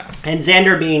 Right. Yeah. And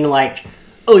Xander being like,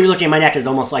 "Oh, you're looking at my neck," is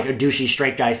almost like a douchey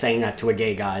straight guy saying that to a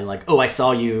gay guy. Like, "Oh, I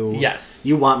saw you. Yes.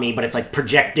 You want me," but it's like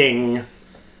projecting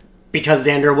because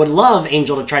Xander would love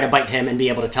Angel to try to bite him and be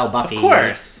able to tell Buffy. Of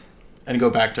course. And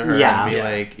go back to her Yeah. and be Yeah.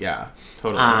 like, yeah,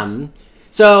 totally.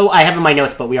 So I have in my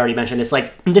notes, but we already mentioned this.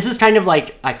 Like, this is kind of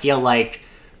like, I feel like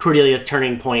Cordelia's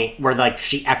turning point where like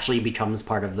she actually becomes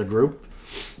part of the group.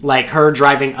 Like her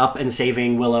driving up and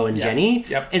saving Willow and Jenny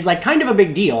is like kind of a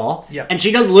big deal. Yep. And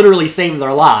she does literally save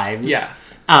their lives. Yeah.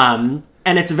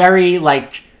 And it's very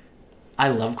like, I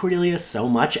love Cordelia so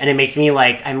much, and it makes me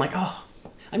like, I'm like, oh,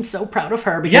 I'm so proud of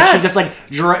her because she just like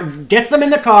gets them in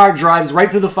the car, drives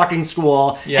right through the fucking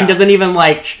school, and doesn't even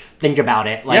like think about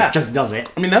it. Like just does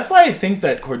it. I mean, that's why I think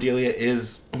that Cordelia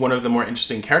is one of the more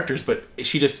interesting characters, but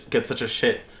she just gets such a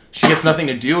shit. She gets nothing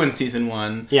to do in season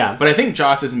 1. Yeah. But I think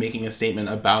Joss is making a statement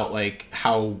about like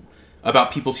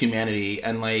about people's humanity,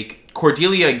 and like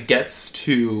Cordelia gets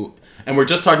to. And we're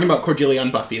just talking about Cordelia on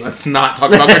Buffy. Let's not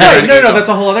talk about Cordelia. No, that's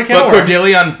a whole other can of But worms.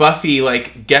 Cordelia on Buffy,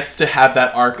 like, gets to have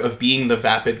that arc of being the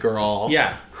vapid girl.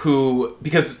 Yeah.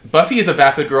 Because Buffy is a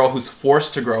vapid girl who's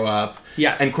forced to grow up.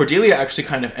 Yes. And Cordelia actually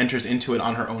kind of enters into it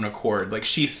on her own accord. Like,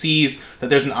 she sees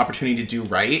that there's an opportunity to do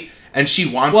right, and she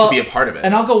wants to be a part of it.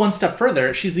 And I'll go one step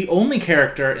further. She's the only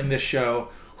character in this show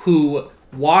who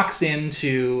walks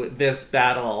into this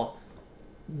battle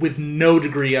with no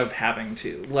degree of having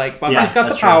to. Like, Buffy's got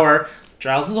the power.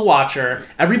 Giles is a watcher.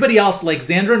 Everybody else, like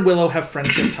Xander and Willow, have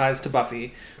friendship ties to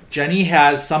Buffy. Jenny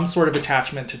has some sort of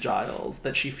attachment to Giles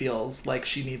that she feels like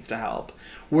she needs to help.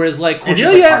 Whereas, like, Cordelia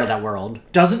and she's like part of that world.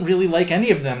 Doesn't really like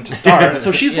any of them to start.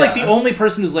 So she's like the only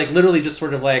person who's like literally just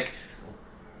sort of like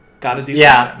gotta do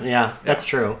something. Yeah, that's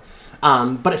true.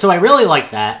 But so I really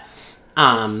like that.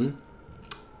 And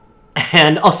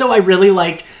also I really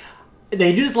like,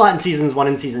 they do this a lot in seasons 1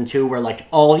 and season 2 where like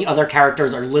all the other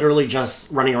characters are literally just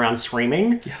running around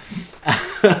screaming. Yes.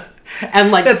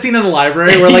 And like that scene in the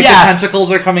library where like the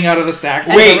tentacles are coming out of the stacks.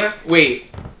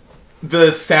 Wait.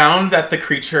 The sound that the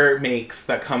creature makes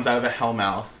that comes out of the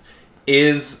Hellmouth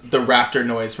is the raptor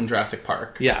noise from Jurassic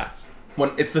Park. Yeah.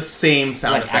 It's the same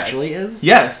sound like effect. Actually is?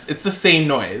 Yes, it's the same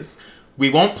noise. We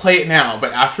won't play it now,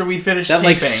 but after we finish that taping,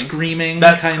 like screaming,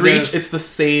 that kind screech, of, it's the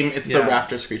same. It's the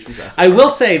raptor screech from Jurassic I Park. will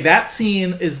say that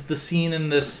scene is the scene in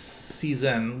this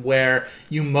season where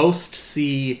you most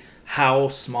see how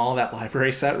small that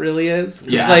library set really is.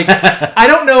 Yeah. Like, I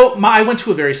don't know. I went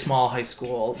to a very small high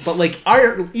school, but like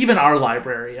our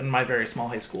library in my very small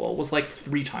high school was like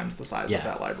 3 times the size of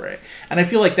that library, and I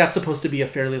feel like that's supposed to be a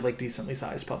fairly like decently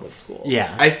sized public school.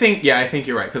 Yeah, I think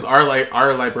you're right because our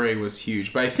library was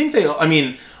huge, but I think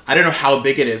I don't know how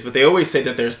big it is, but they always say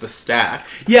that there's the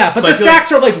stacks. Yeah, but so the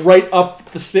stacks are like right up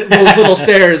those little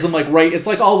stairs and like right. It's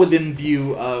like all within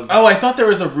view of. Oh, I thought there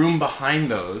was a room behind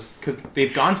those because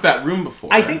they've gone to that room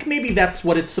before. I think maybe that's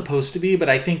what it's supposed to be, but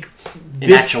I think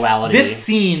in actuality, this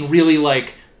scene really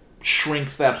like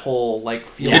shrinks that whole like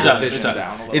field of vision down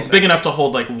a little. It's big enough to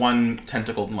hold like one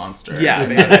tentacled monster. Yeah,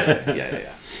 basically.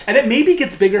 yeah. And it maybe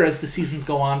gets bigger as the seasons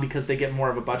go on because they get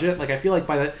more of a budget. Like I feel like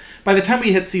by the time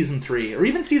we hit season 3 or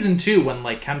even season 2 when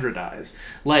like Kendra dies,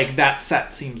 like that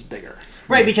set seems bigger.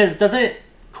 Right, because doesn't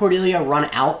Cordelia run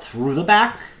out through the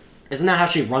back? Isn't that how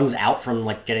she runs out from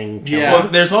like getting killed? Yeah. Well,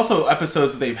 there's also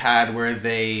episodes that they've had where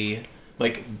they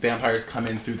like vampires come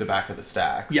in through the back of the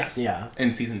stacks. Yes. Yeah.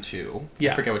 In season 2.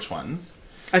 Yeah. I forget which ones.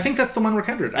 I think that's the one where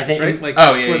Kendra dies, right? Like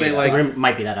they like it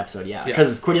might be that episode,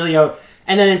 because Cordelia,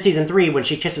 and then in season 3 when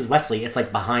she kisses Wesley, it's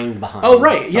like behind. Oh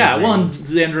right, yeah. Well, and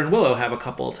Xander and Willow have a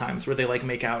couple of times where they like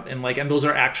make out and like, and those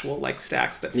are actual like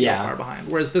stacks that feel far behind.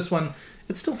 Whereas this one,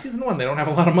 it's still season 1. They don't have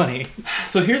a lot of money.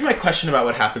 So here's my question about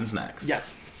what happens next.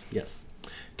 Yes.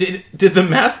 Did the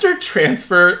Master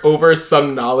transfer over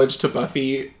some knowledge to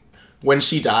Buffy when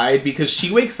she died, because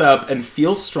she wakes up and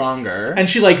feels stronger, and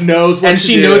she like knows what and to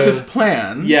she do. knows his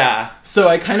plan. Yeah. So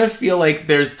I kind of feel like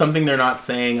there's something they're not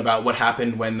saying about what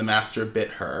happened when the Master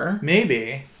bit her.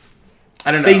 Maybe.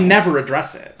 I don't know. They never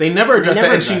address it. They never address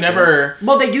it, and she never.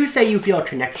 Well, they do say you feel a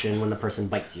connection when the person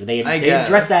bites you. They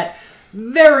address that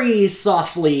very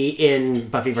softly in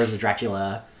Buffy vs.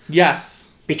 Dracula.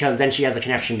 Yes. Because then she has a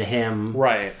connection to him.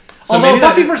 Right. So although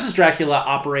Buffy vs. Dracula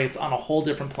operates on a whole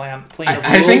different plane of rules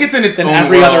I think it's in its than own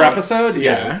every world. other episode.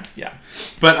 Yeah. Yeah.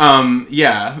 But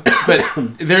but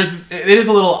it is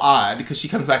a little odd because she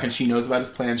comes back and she knows about his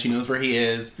plan. She knows where he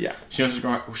is. Yeah. She knows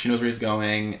where he's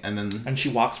going, and she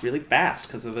walks really fast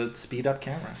because of the speed up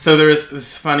camera. So there was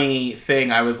this funny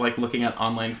thing. I was like looking at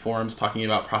online forums talking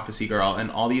about Prophecy Girl, and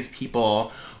all these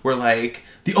people were like,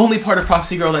 the only part of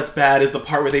Prophecy Girl that's bad is the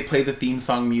part where they play the theme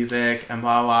song music and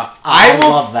blah blah. I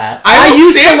love that. I will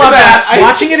used to stand love for that.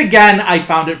 Watching it again, I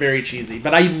found it very cheesy,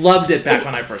 but I loved it back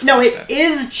when I first watched it. No, it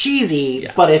is cheesy,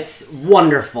 but it's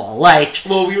wonderful. Like,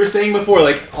 well, we were saying before,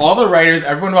 like, all the writers,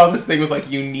 everyone about this thing was like,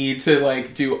 you need to,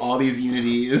 like, do all these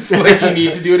unities. Like, you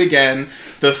need to do it again.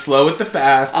 The slow with the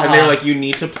fast. And they were like, you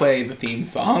need to play the theme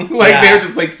song. Like, they were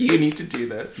just like, you need to do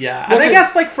this. Yeah. And I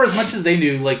guess, like, for as much as they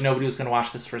knew, like, nobody was going to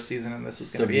watch this first season and this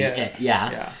was going to be it.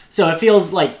 Yeah. So it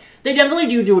feels like they definitely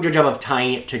do a good job of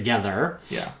tying it together.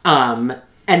 Yeah.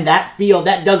 And that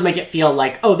does make it feel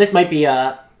like, oh, this might be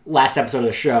a last episode of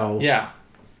the show. Yeah.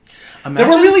 There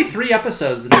were really 3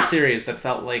 episodes in the series that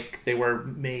felt like they were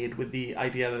made with the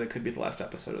idea that it could be the last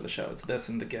episode of the show. It's this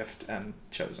and The Gift and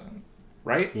Chosen.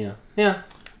 Right? Yeah. Yeah.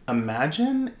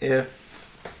 Imagine if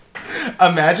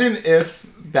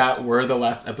that were the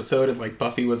last episode and, like,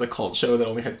 Buffy was a cult show that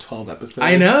only had 12 episodes.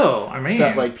 I know. I mean,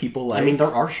 that, like, people liked. I mean, there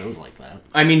are shows like that.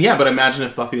 I mean, yeah, but imagine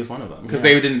if Buffy was one of them, because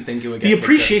they didn't think it would get the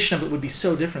appreciation of it would be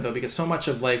so different, though, because so much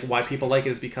of, like, why people like it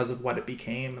is because of what it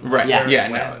became. And, like, right. where Yeah.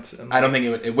 it No. went, and, I don't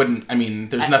think it wouldn't. I mean,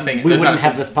 there's nothing. We there's wouldn't not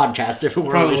have this podcast if it were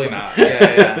probably not.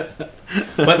 Yeah.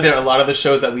 But there a lot of the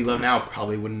shows that we love now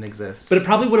probably wouldn't exist. But it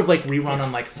probably would have, like, rerun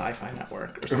on, like, Sci-Fi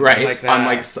Network or something like that. On,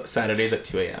 like, Saturdays at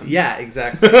 2 a.m. Yeah,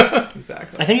 exactly.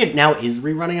 Exactly. I think it now is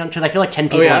rerunning on, because I feel like 10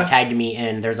 people have tagged me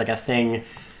in. There's like a thing,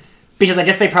 because I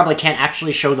guess they probably can't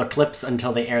actually show the clips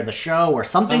until they air the show or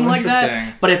something like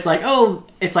that. But it's like,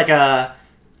 it's like a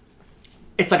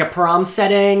prom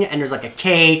setting, and there's like a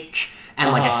cake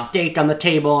and like a steak on the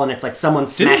table, and it's like someone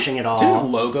smashing it all.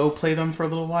 Didn't Logo play them for a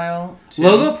little while, too?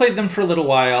 Logo played them for a little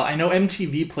while. I know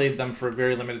MTV played them for a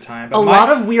very limited time. But a lot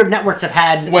of weird networks have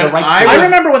had the rights to I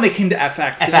remember when they came to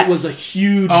FX. It was a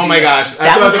huge Oh my deal. gosh.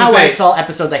 That was how I saw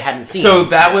episodes I hadn't seen.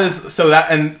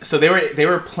 So they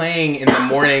were playing in the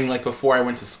morning, like, before I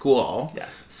went to school.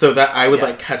 Yes. So that I would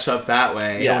like catch up that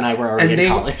way. Joe and I were already in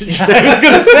college. I was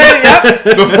gonna say, yep.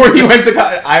 Before you went to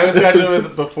college, I was catching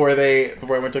up before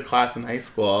I went to class in high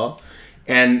school,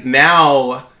 and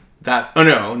now that I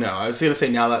was gonna say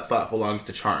now that slot belongs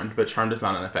to Charmed, but Charmed is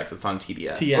not on FX; it's on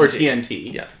TBS or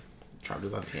TNT. Yes. Charmed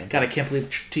is on TNT. God, I can't believe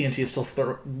TNT is still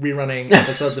rerunning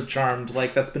episodes of Charmed.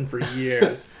 Like, that's been for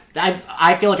years.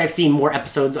 I feel like I've seen more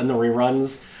episodes on the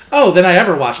reruns. Oh, than I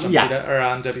ever watched on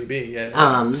on WB.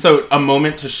 Yeah. So a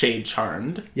moment to shade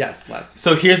Charmed. Yes, let's.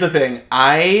 So here's the thing: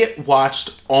 I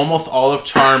watched almost all of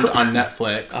Charmed on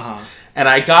Netflix, and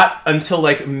I got until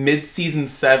like mid-season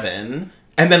 7.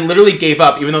 And then literally gave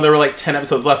up, even though there were like 10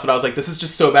 episodes left. But I was like, this is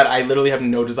just so bad. I literally have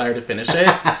no desire to finish it.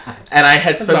 And I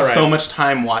had spent so much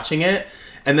time watching it.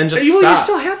 And then just stopped. You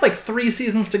still had like 3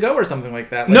 seasons to go or something like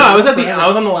that. Like, no, I was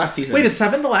on the last season. Wait, is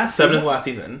 7 the last season? 7 is the last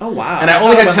season. Oh, wow. And I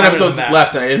only had 10 episodes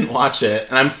left and I didn't watch it.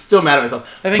 And I'm still mad at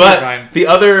myself. I think you're fine. The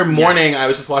other morning, I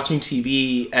was just watching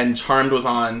TV and Charmed was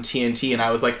on TNT. And I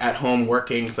was like at home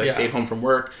working because I stayed home from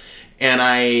work. And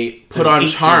I put on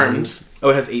Charmed. Oh,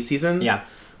 it has 8 seasons? Yeah.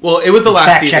 Well, it was the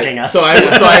last season. Fact-checking us. So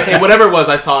I whatever it was,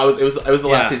 I saw it was the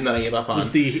last season that I gave up on. It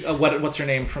was the what's her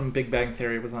name from Big Bang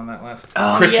Theory was on that last.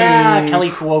 Oh, Kristen, Kelly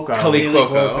Cuoco. Kelly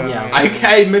Cuoco. Yeah.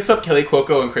 I mix up Kelly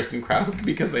Cuoco and Kristen Krause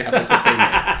because they have like the same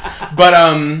name.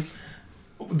 But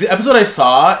the episode I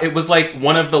saw, it was like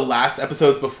one of the last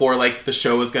episodes before like the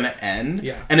show was gonna end.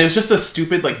 Yeah. And it was just a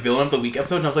stupid like villain of the week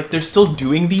episode, and I was like, they're still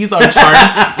doing these on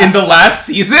Charmed in the last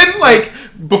season, like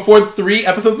before 3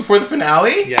 episodes before the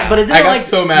finale. Yeah. But isn't I it got like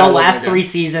so mad the last 3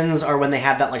 seasons are when they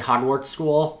have that like Hogwarts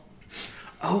school?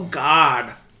 Oh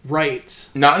God. Right.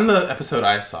 Not in the episode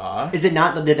I saw. Is it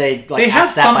not that they like they had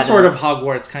axe that some by sort of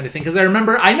Hogwarts kind of thing because I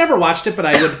remember I never watched it, but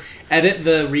I would edit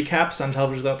the recaps on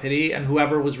Television Without Pity, and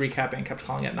whoever was recapping kept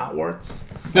calling it Not Warts.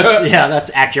 Yeah,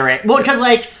 that's accurate. Well, because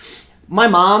like my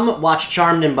mom watched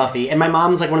Charmed and Buffy, and my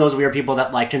mom's like one of those weird people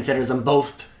that like considers them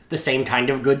both the same kind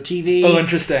of good TV. Oh,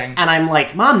 interesting. And I'm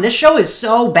like, Mom, this show is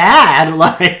so bad.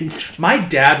 Like, my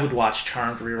dad would watch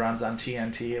Charmed reruns on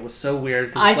TNT. It was so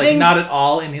weird because it's like think not at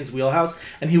all in his wheelhouse,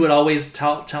 and he would always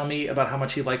tell me about how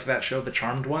much he liked that show, The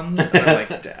Charmed ones. And I'm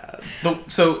like, Dad.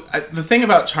 The thing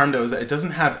about Charmed though is that it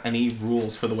doesn't have any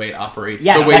rules for the way it operates.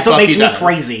 yes, the way that's what Buffy makes does. me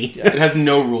crazy. It has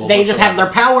no rules. They just have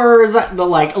whatsoever. their powers. The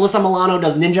like Alyssa Milano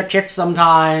does ninja kicks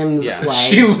sometimes. Yeah. Like,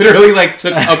 She literally like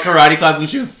took a karate class when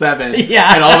she was 7.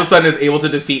 Yeah. And all of a sudden is able to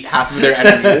defeat half of their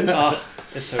enemies.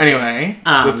 It's so Anyway,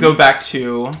 let's go back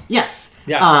to... yes.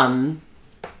 Yeah.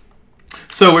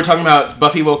 So we're talking about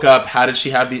Buffy woke up. How did she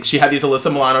have these? She had these Alyssa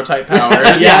Milano type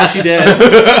powers. Yeah, she did.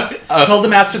 Told the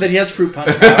master that he has fruit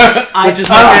punch power, which is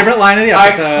my favorite line of the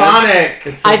episode. Iconic.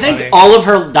 It's so I think funny. all of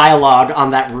her dialogue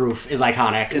on that roof is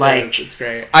iconic. It's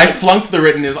great. I flunked the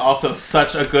written is also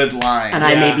such a good line. And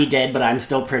I may be dead, but I'm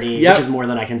still pretty, Yep. which is more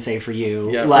than I can say for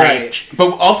you. Yep. Right.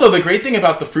 But also the great thing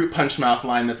about the fruit punch mouth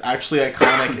line that's actually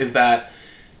iconic is that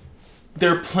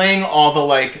they're playing all the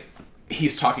like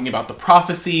he's talking about the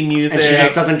prophecy music. And she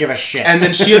just doesn't give a shit. And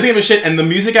then she doesn't give a shit, and the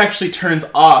music actually turns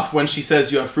off when she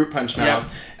says you have fruit punch mouth.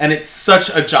 Yep. And it's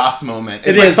such a Joss moment.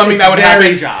 It's It like is. something It's that would very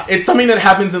happen. Joss. It's something that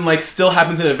happens in like still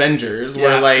happens in Avengers,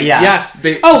 where like Yeah. Yes.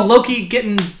 They- Loki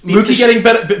getting Loki getting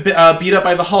beat up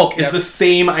by the Hulk is Yep. the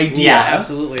same idea. Yeah.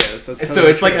 absolutely is. That's So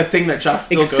totally it's like true. a thing that Joss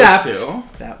still Except goes to.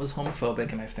 that was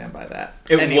homophobic, and I stand by that.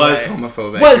 It Anyway. was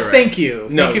homophobic. Was you're right. thank you,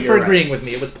 No, thank you for you're right. agreeing with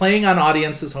me. It was playing on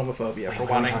audience's homophobia for What are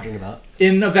we wanting talking about?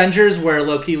 in Avengers where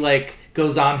Loki like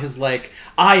goes on his like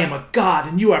I am a god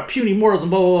and you are puny mortals and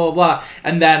blah blah blah blah,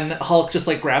 and then Hulk just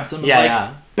like grabs him and Yeah, like yeah.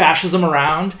 bashes him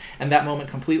around, and that moment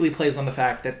completely plays on the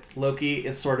fact that Loki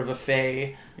is sort of a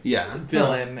fey Yeah.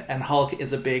 villain and Hulk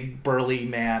is a big burly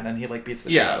man and he like beats the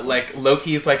shit Yeah, out of him. like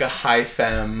Loki's like a high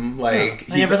femme, like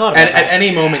I never thought about at that. any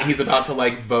moment he's about to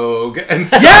like Vogue and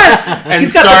Yes, and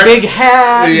he's start got the big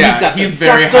hat. Yeah, he's got he's the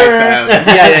very scepter. high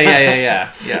femme.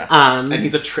 Yeah. and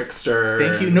he's a trickster.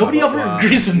 Thank you. and Nobody blah, blah, ever blah.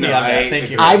 agrees with me No, on that. I Thank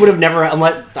you. agree. I would have never,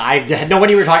 unless I had no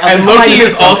idea you were talking. I was And like, oh, I Loki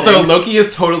missed is also something. Loki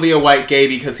is totally a white gay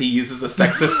because he uses a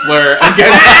sexist slur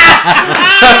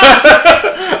against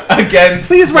against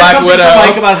Please write Black something Widow. for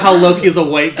Mike about how Loki is a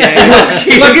white gay.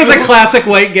 Loki is a classic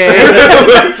white gay.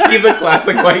 Loki, the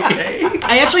classic white gay.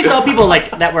 I actually saw people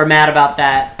like that were mad about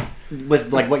that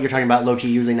with like what you're talking about, Loki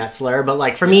using that slur. But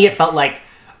like for me, it felt like,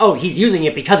 oh, he's using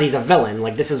it because he's a villain.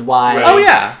 Like this is why. Right. Oh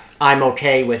yeah, I'm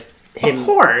okay with him. of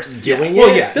course. doing Well,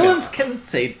 it. yeah. Villains can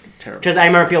say terrible. Because I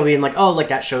remember people being like, "Oh, like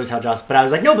that shows how just." But I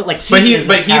was like, "No, but like, He's a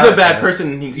bad character.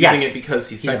 person. And he's Yes. using it because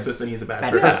he's sexist and he's a bad,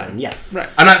 Bad person. person, yes. Right.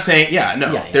 I'm not saying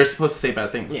no. Yeah. They're supposed to say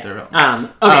bad things. Yeah. They're real.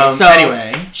 Okay, so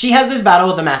anyway. she has this battle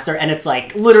with the Master, and it's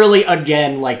like literally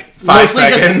again like 5 mostly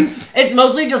seconds. just it's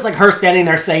mostly just like her standing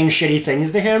there saying shitty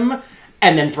things to him,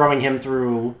 and then throwing him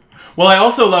through. Well, I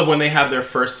also love when they have their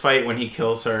first fight when he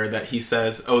kills her that he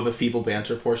says, "Oh, the feeble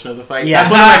banter portion of the fight." Yeah.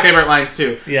 That's one of my favorite lines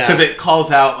too. Yeah. Because it calls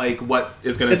out like what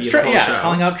is going to It's be true. in the whole Yeah, show.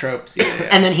 calling out tropes. Yeah.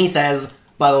 And then he says,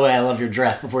 "By the way, I love your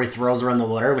dress," before he throws her in the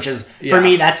water, which is Yeah. for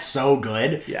me that's so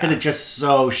good Yeah. because it's just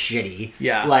so shitty.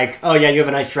 Yeah. Like, oh yeah, you have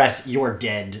a nice dress, you're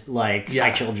dead. Like, Yeah.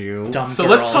 I killed you. Dumb So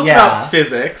girl. let's talk Yeah. about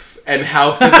physics and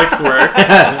how physics works.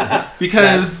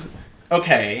 Because,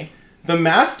 okay, the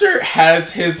Master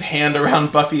has his hand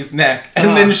around Buffy's neck,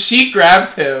 and then she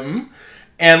grabs him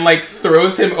and, like,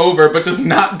 throws him over, but does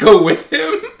not go with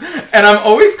him. And I'm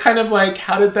always kind of like,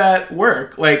 how did that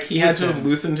work? Like, he had to have Listen,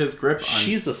 loosened his grip on...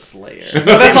 She's a slayer. So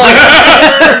that's all I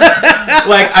got.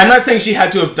 Like, I'm not saying she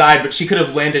had to have died, but she could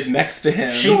have landed next to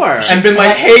him. Sure. And been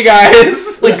like, hey,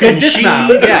 guys. Listen, good she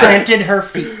dismount, yeah. planted her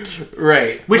feet.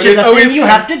 Right. Which But is it's a always thing you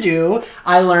kind- have to do.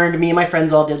 I learned, me and my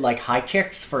friends all did like high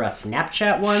kicks for a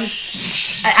Snapchat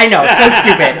once. I know, so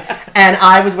stupid. And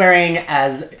I was wearing,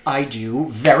 as I do,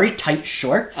 very tight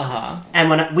shorts. Uh-huh. And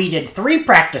when we did 3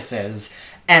 practices,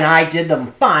 and I did them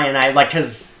fine, and I like,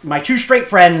 because my 2 straight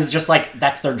friends, just like,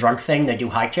 that's their drunk thing, they do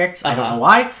high kicks. I don't know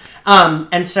why.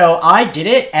 And so I did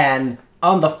it, and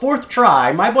on the 4th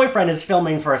try, my boyfriend is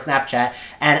filming for a Snapchat,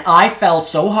 and I fell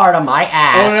so hard on my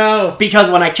ass. Oh, no. Because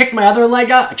when I kicked my other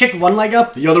leg up, I kicked one leg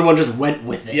up, the other one just went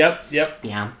with it. Yep.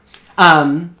 Yeah.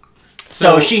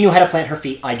 So she knew how to plant her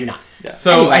feet. I do not.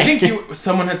 So Anyway. I think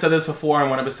someone had said this before in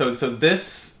one episode. So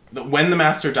when the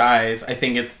Master dies, I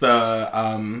think it's the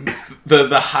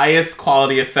highest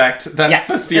quality effect that Yes.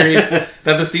 the series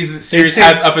say-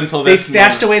 has up until They this.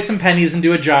 stashed moment. away some pennies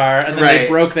into a jar, and then they Right.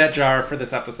 broke that jar for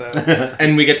this episode.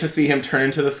 And we get to see him turn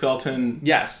into the skeleton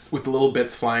Yes. with the little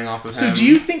bits flying off of him. So do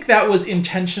you think that was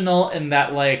intentional in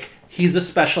that, like, he's a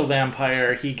special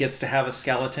vampire, he gets to have a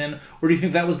skeleton? Or do you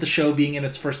think that was the show being in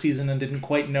its first season and didn't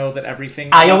quite know that everything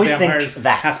I about always think vampires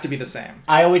that. has to be the same?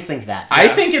 I always think that. I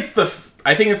think it's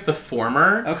the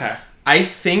former. Okay. I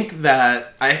think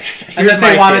that And here's that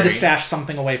they my wanted to theory. stash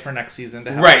something away for next season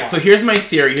to have Right, fun. so here's my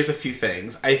theory. Here's a few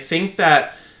things. I think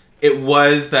that it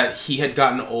was that he had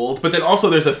gotten old, but then also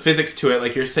there's a physics to it.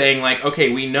 Like, you're saying, like,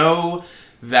 okay, we know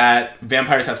that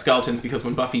vampires have skeletons because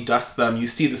when Buffy dusts them, you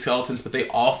see the skeletons, but they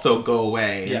also go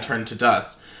away Yeah. and turn to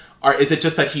dust. Or is it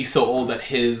just that he's so old that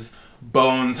his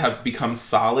bones have become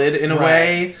solid in a Right,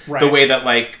 way. right. The way that,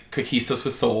 like, Kakistos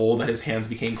was so old that his hands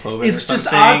became cloven It's or just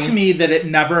something. odd to me that it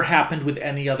never happened with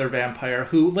any other vampire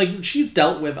who, like, she's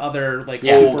dealt with other, like,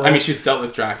 Yeah. super... I mean, she's dealt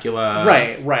with Dracula.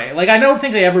 Right. Like, I don't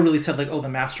think they ever really said, like, oh, the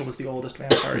Master was the oldest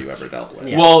vampire you ever dealt with.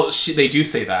 Yeah. Well, they do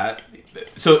say that.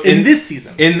 So In this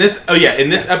season. in this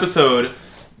episode,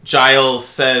 Giles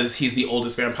says he's the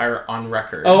oldest vampire on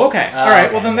record. Oh, okay. All right.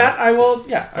 okay, Well, then yeah. that I will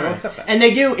accept that. And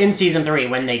they do, in season 3,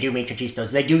 when they do meet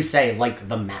Kakistos, they do say, like,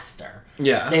 the Master.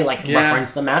 Yeah. They, like, Yeah.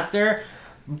 reference the Master.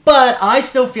 But I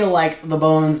still feel like the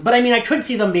bones... But, I mean, I could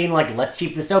see them being like, let's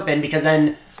keep this open, because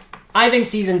then I think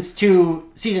season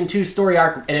 2's story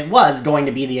arc, and it was going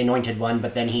to be the Anointed One,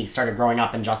 but then he started growing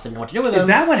up and just didn't know what to do with him. Is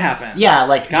that what happened? Yeah,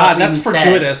 like... God, Joss that's Whedon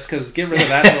fortuitous, because get rid of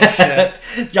that little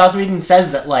shit. Joss Whedon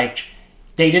says that, like,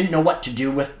 they didn't know what to do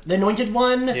with the Anointed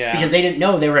One, Yeah. because they didn't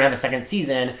know they were going to have a second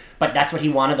season, but that's what he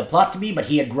wanted the plot to be, but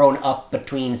he had grown up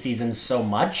between seasons so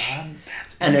much,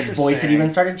 That's and his voice had interesting. even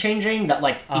started changing, that,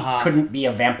 like, Uh-huh. he couldn't be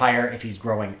a vampire if he's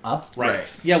growing up.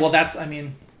 Right. Yeah, well, that's, I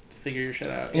mean, figure your shit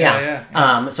out.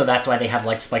 Yeah. So that's why they have,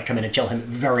 like, Spike come in and kill him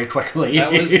very quickly. Yeah.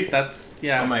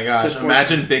 Oh my gosh! Good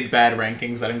Imagine big bad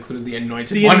rankings that included the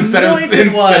Anointed The One instead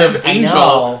Anointed One. of I Angel.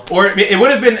 know. Or it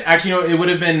would have been it would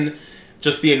have been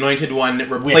just the Anointed One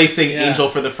replacing yeah. Angel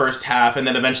for the first half, and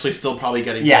then eventually still probably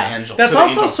getting Yeah. to the Angel. That's to the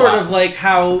also Angel sort plot. of like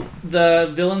how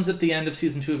the villains at the end of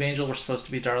season 2 of Angel were supposed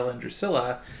to be Darla and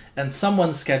Drusilla, and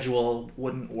someone's schedule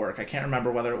wouldn't work. I can't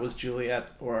remember whether it was Juliet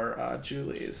or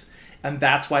Julie's, and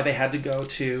that's why they had to go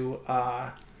to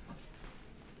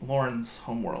Lauren's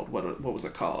homeworld. What was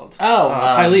it called?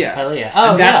 Pylea. Pylea.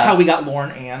 Oh, and that's yeah. how we got Lauren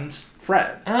and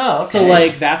Fred. Oh, okay. So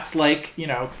like that's like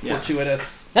Yeah.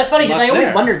 fortuitous. That's funny, because luck I always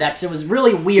there. wondered that, because it was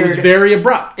really It weird. was very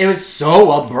abrupt. It was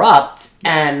so abrupt,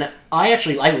 and I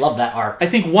love that arc. I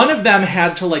think one of them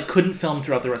had to couldn't film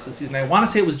throughout the rest of the season. I want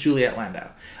to say it was Juliet Landau,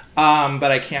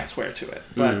 but I can't swear to it.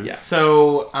 But yeah,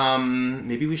 So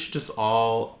maybe we should just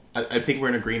all. I think we're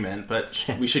in agreement, but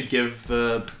we should give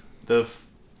we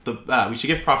should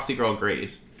give Prophecy Girl a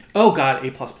grade. oh god, A++.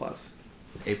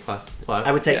 A++.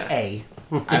 I would say Yeah. A.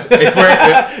 If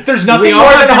we're, There's we nothing all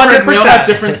more have than 100%. we all have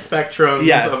different spectrums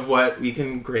Yes. of what we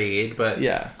can grade, but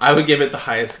Yeah. I would give it the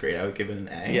highest grade. I would give it an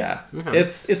A. Yeah, Mm-hmm.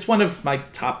 it's one of my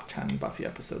top 10 Buffy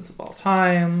episodes of all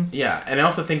time. Yeah, and I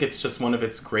also think it's just one of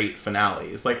its great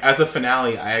finales. Like, as a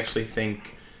finale, I actually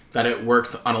think that it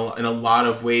works in a lot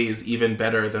of ways even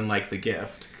better than, like, The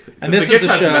Gift. 'Cause And this The is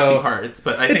Gift a has some show- messy parts,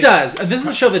 but I think... It does. This is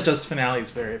a show that does finales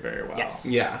very, very well. Yes.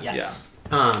 Yeah. Yes.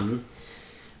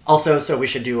 Also, so we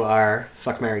should do our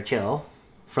Fuck, Marry, Kill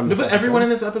from No, this but episode. everyone in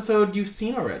this episode you've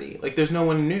seen already. Like, there's no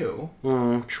one new.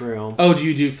 True. Oh, do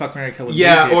you do Fuck, Marry, Kill with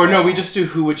Yeah, new or no, people? we just do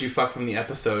Who Would You Fuck from the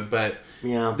episode, but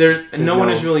Yeah. there's no one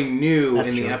no- is really new That's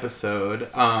in the true. episode.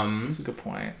 That's a good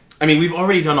point. I mean, we've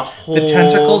already done a whole... The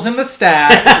tentacles in the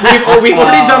stack. We've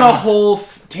already done a whole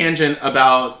tangent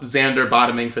about Xander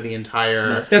bottoming for the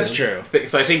entire... That's true.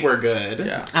 So I think we're good.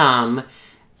 Yeah.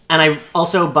 And I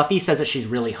also, Buffy says that she's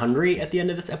really hungry at the end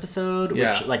of this episode, Yeah.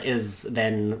 which, like, is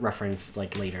then referenced,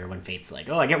 like, later when Fate's like,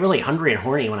 oh, I get really hungry and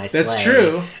horny when I slay. That's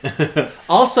true.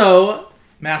 Also,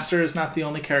 Master is not the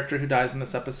only character who dies in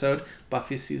this episode.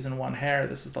 Buffy's season 1 hair.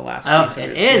 This is the last Oh, piece of it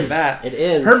it. See is. that. It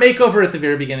is. Her makeover at the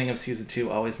very beginning of season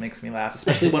 2 always makes me laugh,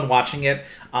 especially when watching it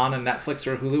on a Netflix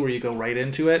or a Hulu where you go right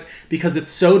into it, because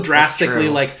it's so drastically true.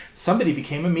 like somebody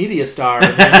became a media star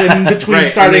in between Right,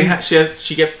 starting. and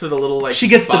she gets to the little, like... She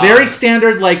gets the bob. very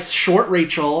standard, like, short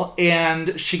Rachel,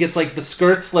 and she gets, like, the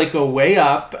skirts, like, go way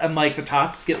up, and, like, the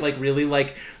tops get, like, really,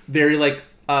 like, very, like,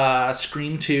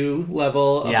 Scream 2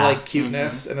 level of, Yeah. like,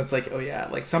 cuteness, and it's like, oh, yeah,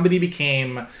 like, somebody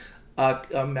became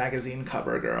a magazine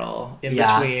cover girl in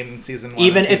Yeah. between season 1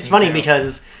 Even, and season it's funny 2.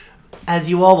 because, as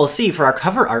you all will see for our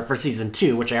cover art for season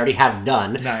 2, which I already have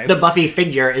done, Nice. the Buffy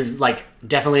figure is, like,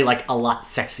 definitely, like, a lot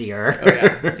sexier.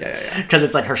 Oh, yeah. Because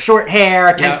it's, like, her short hair,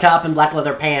 a tank Yeah. top, and black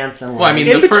leather pants, and, like... Well, I mean,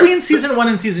 In the between season 1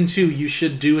 and season 2, you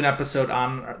should do an episode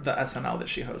on the SNL that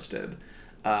she hosted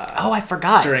oh, I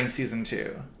forgot. during season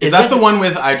 2. Is that the one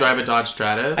with I Drive a Dodge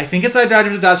Stratus? I think it's I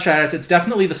Drive a Dodge Stratus. It's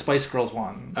definitely the Spice Girls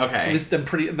one. Okay. At least I'm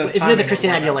pretty. Isn't it the timing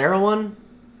Christina was one. Aguilera one?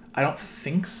 I don't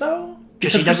think so. Because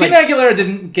Because she does, Christina like- Aguilera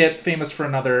didn't get famous for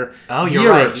another Oh, you're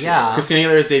year or right, two. yeah. Christina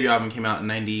Aguilera's debut album came out in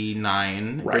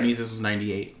 99. Right. Britney's was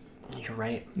 98. You're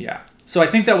right. Yeah. So I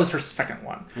think that was her second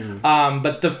one. Mm-hmm.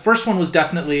 But the first one was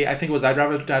definitely, I think it was I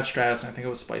Drive a Dodge Stratus, and I think it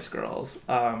was Spice Girls.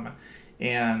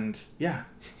 And yeah,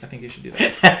 I think you should do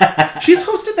that. She's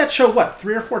hosted that show, what,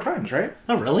 3 or 4 times, right?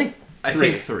 Oh, really? I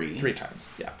think 3. 3 times,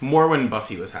 yeah. More when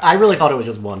Buffy was I happening. really thought it was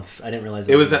just once. I didn't realize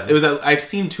It was. more. I've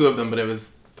seen 2 of them, but it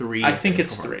was 3. I think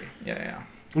it's 3. Yeah.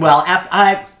 Well,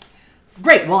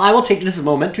 Great. Well, I will take this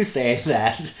moment to say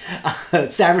that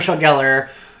Sarah Michelle Gellar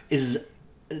is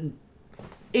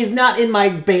not in my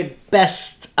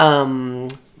best.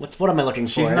 What am I looking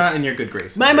for? She's not in your good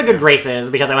graces. I'm a good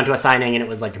graces because I went to a signing and it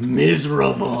was like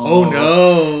miserable. Oh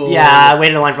no. Yeah, I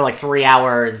waited in line for like 3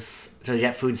 hours to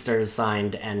get Food Stirs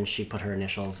signed, and she put her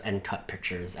initials and cut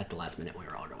pictures at the last minute when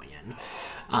we were all going in.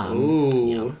 Ooh.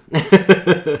 You know.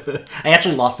 I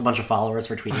actually lost a bunch of followers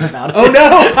for tweeting about it. Oh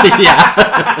no.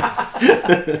 Yeah.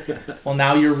 Well,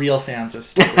 now your real fans are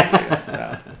stuck with you.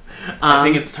 So. I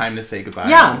think it's time to say goodbye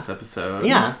yeah. on this episode.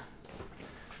 Yeah.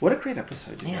 What a great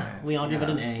episode, you Yeah. guys. We all give it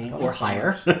an A That or was so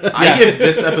higher. I give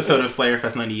this episode of Slayer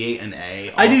Fest 98 an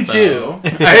A. I do also. too.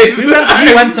 We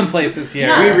we went some places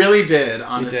here. We really did,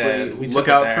 honestly. did. We Look took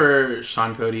it out there. for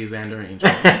Sean Cody, Xander, Angel.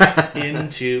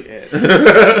 Into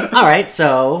it. All right,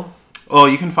 so Well,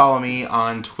 you can follow me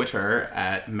on Twitter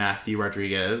at Matthew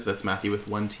Rodriguez. That's Matthew with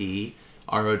 1 T,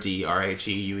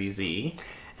 RODRHEUEZ.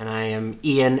 and I am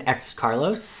Ian X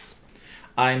Carlos.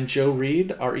 I'm Joe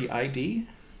Reed, REID.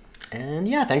 And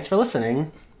yeah, thanks for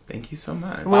listening. Thank you so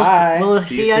much. Bye. We'll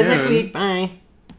See see you you guys next soon. week. Bye.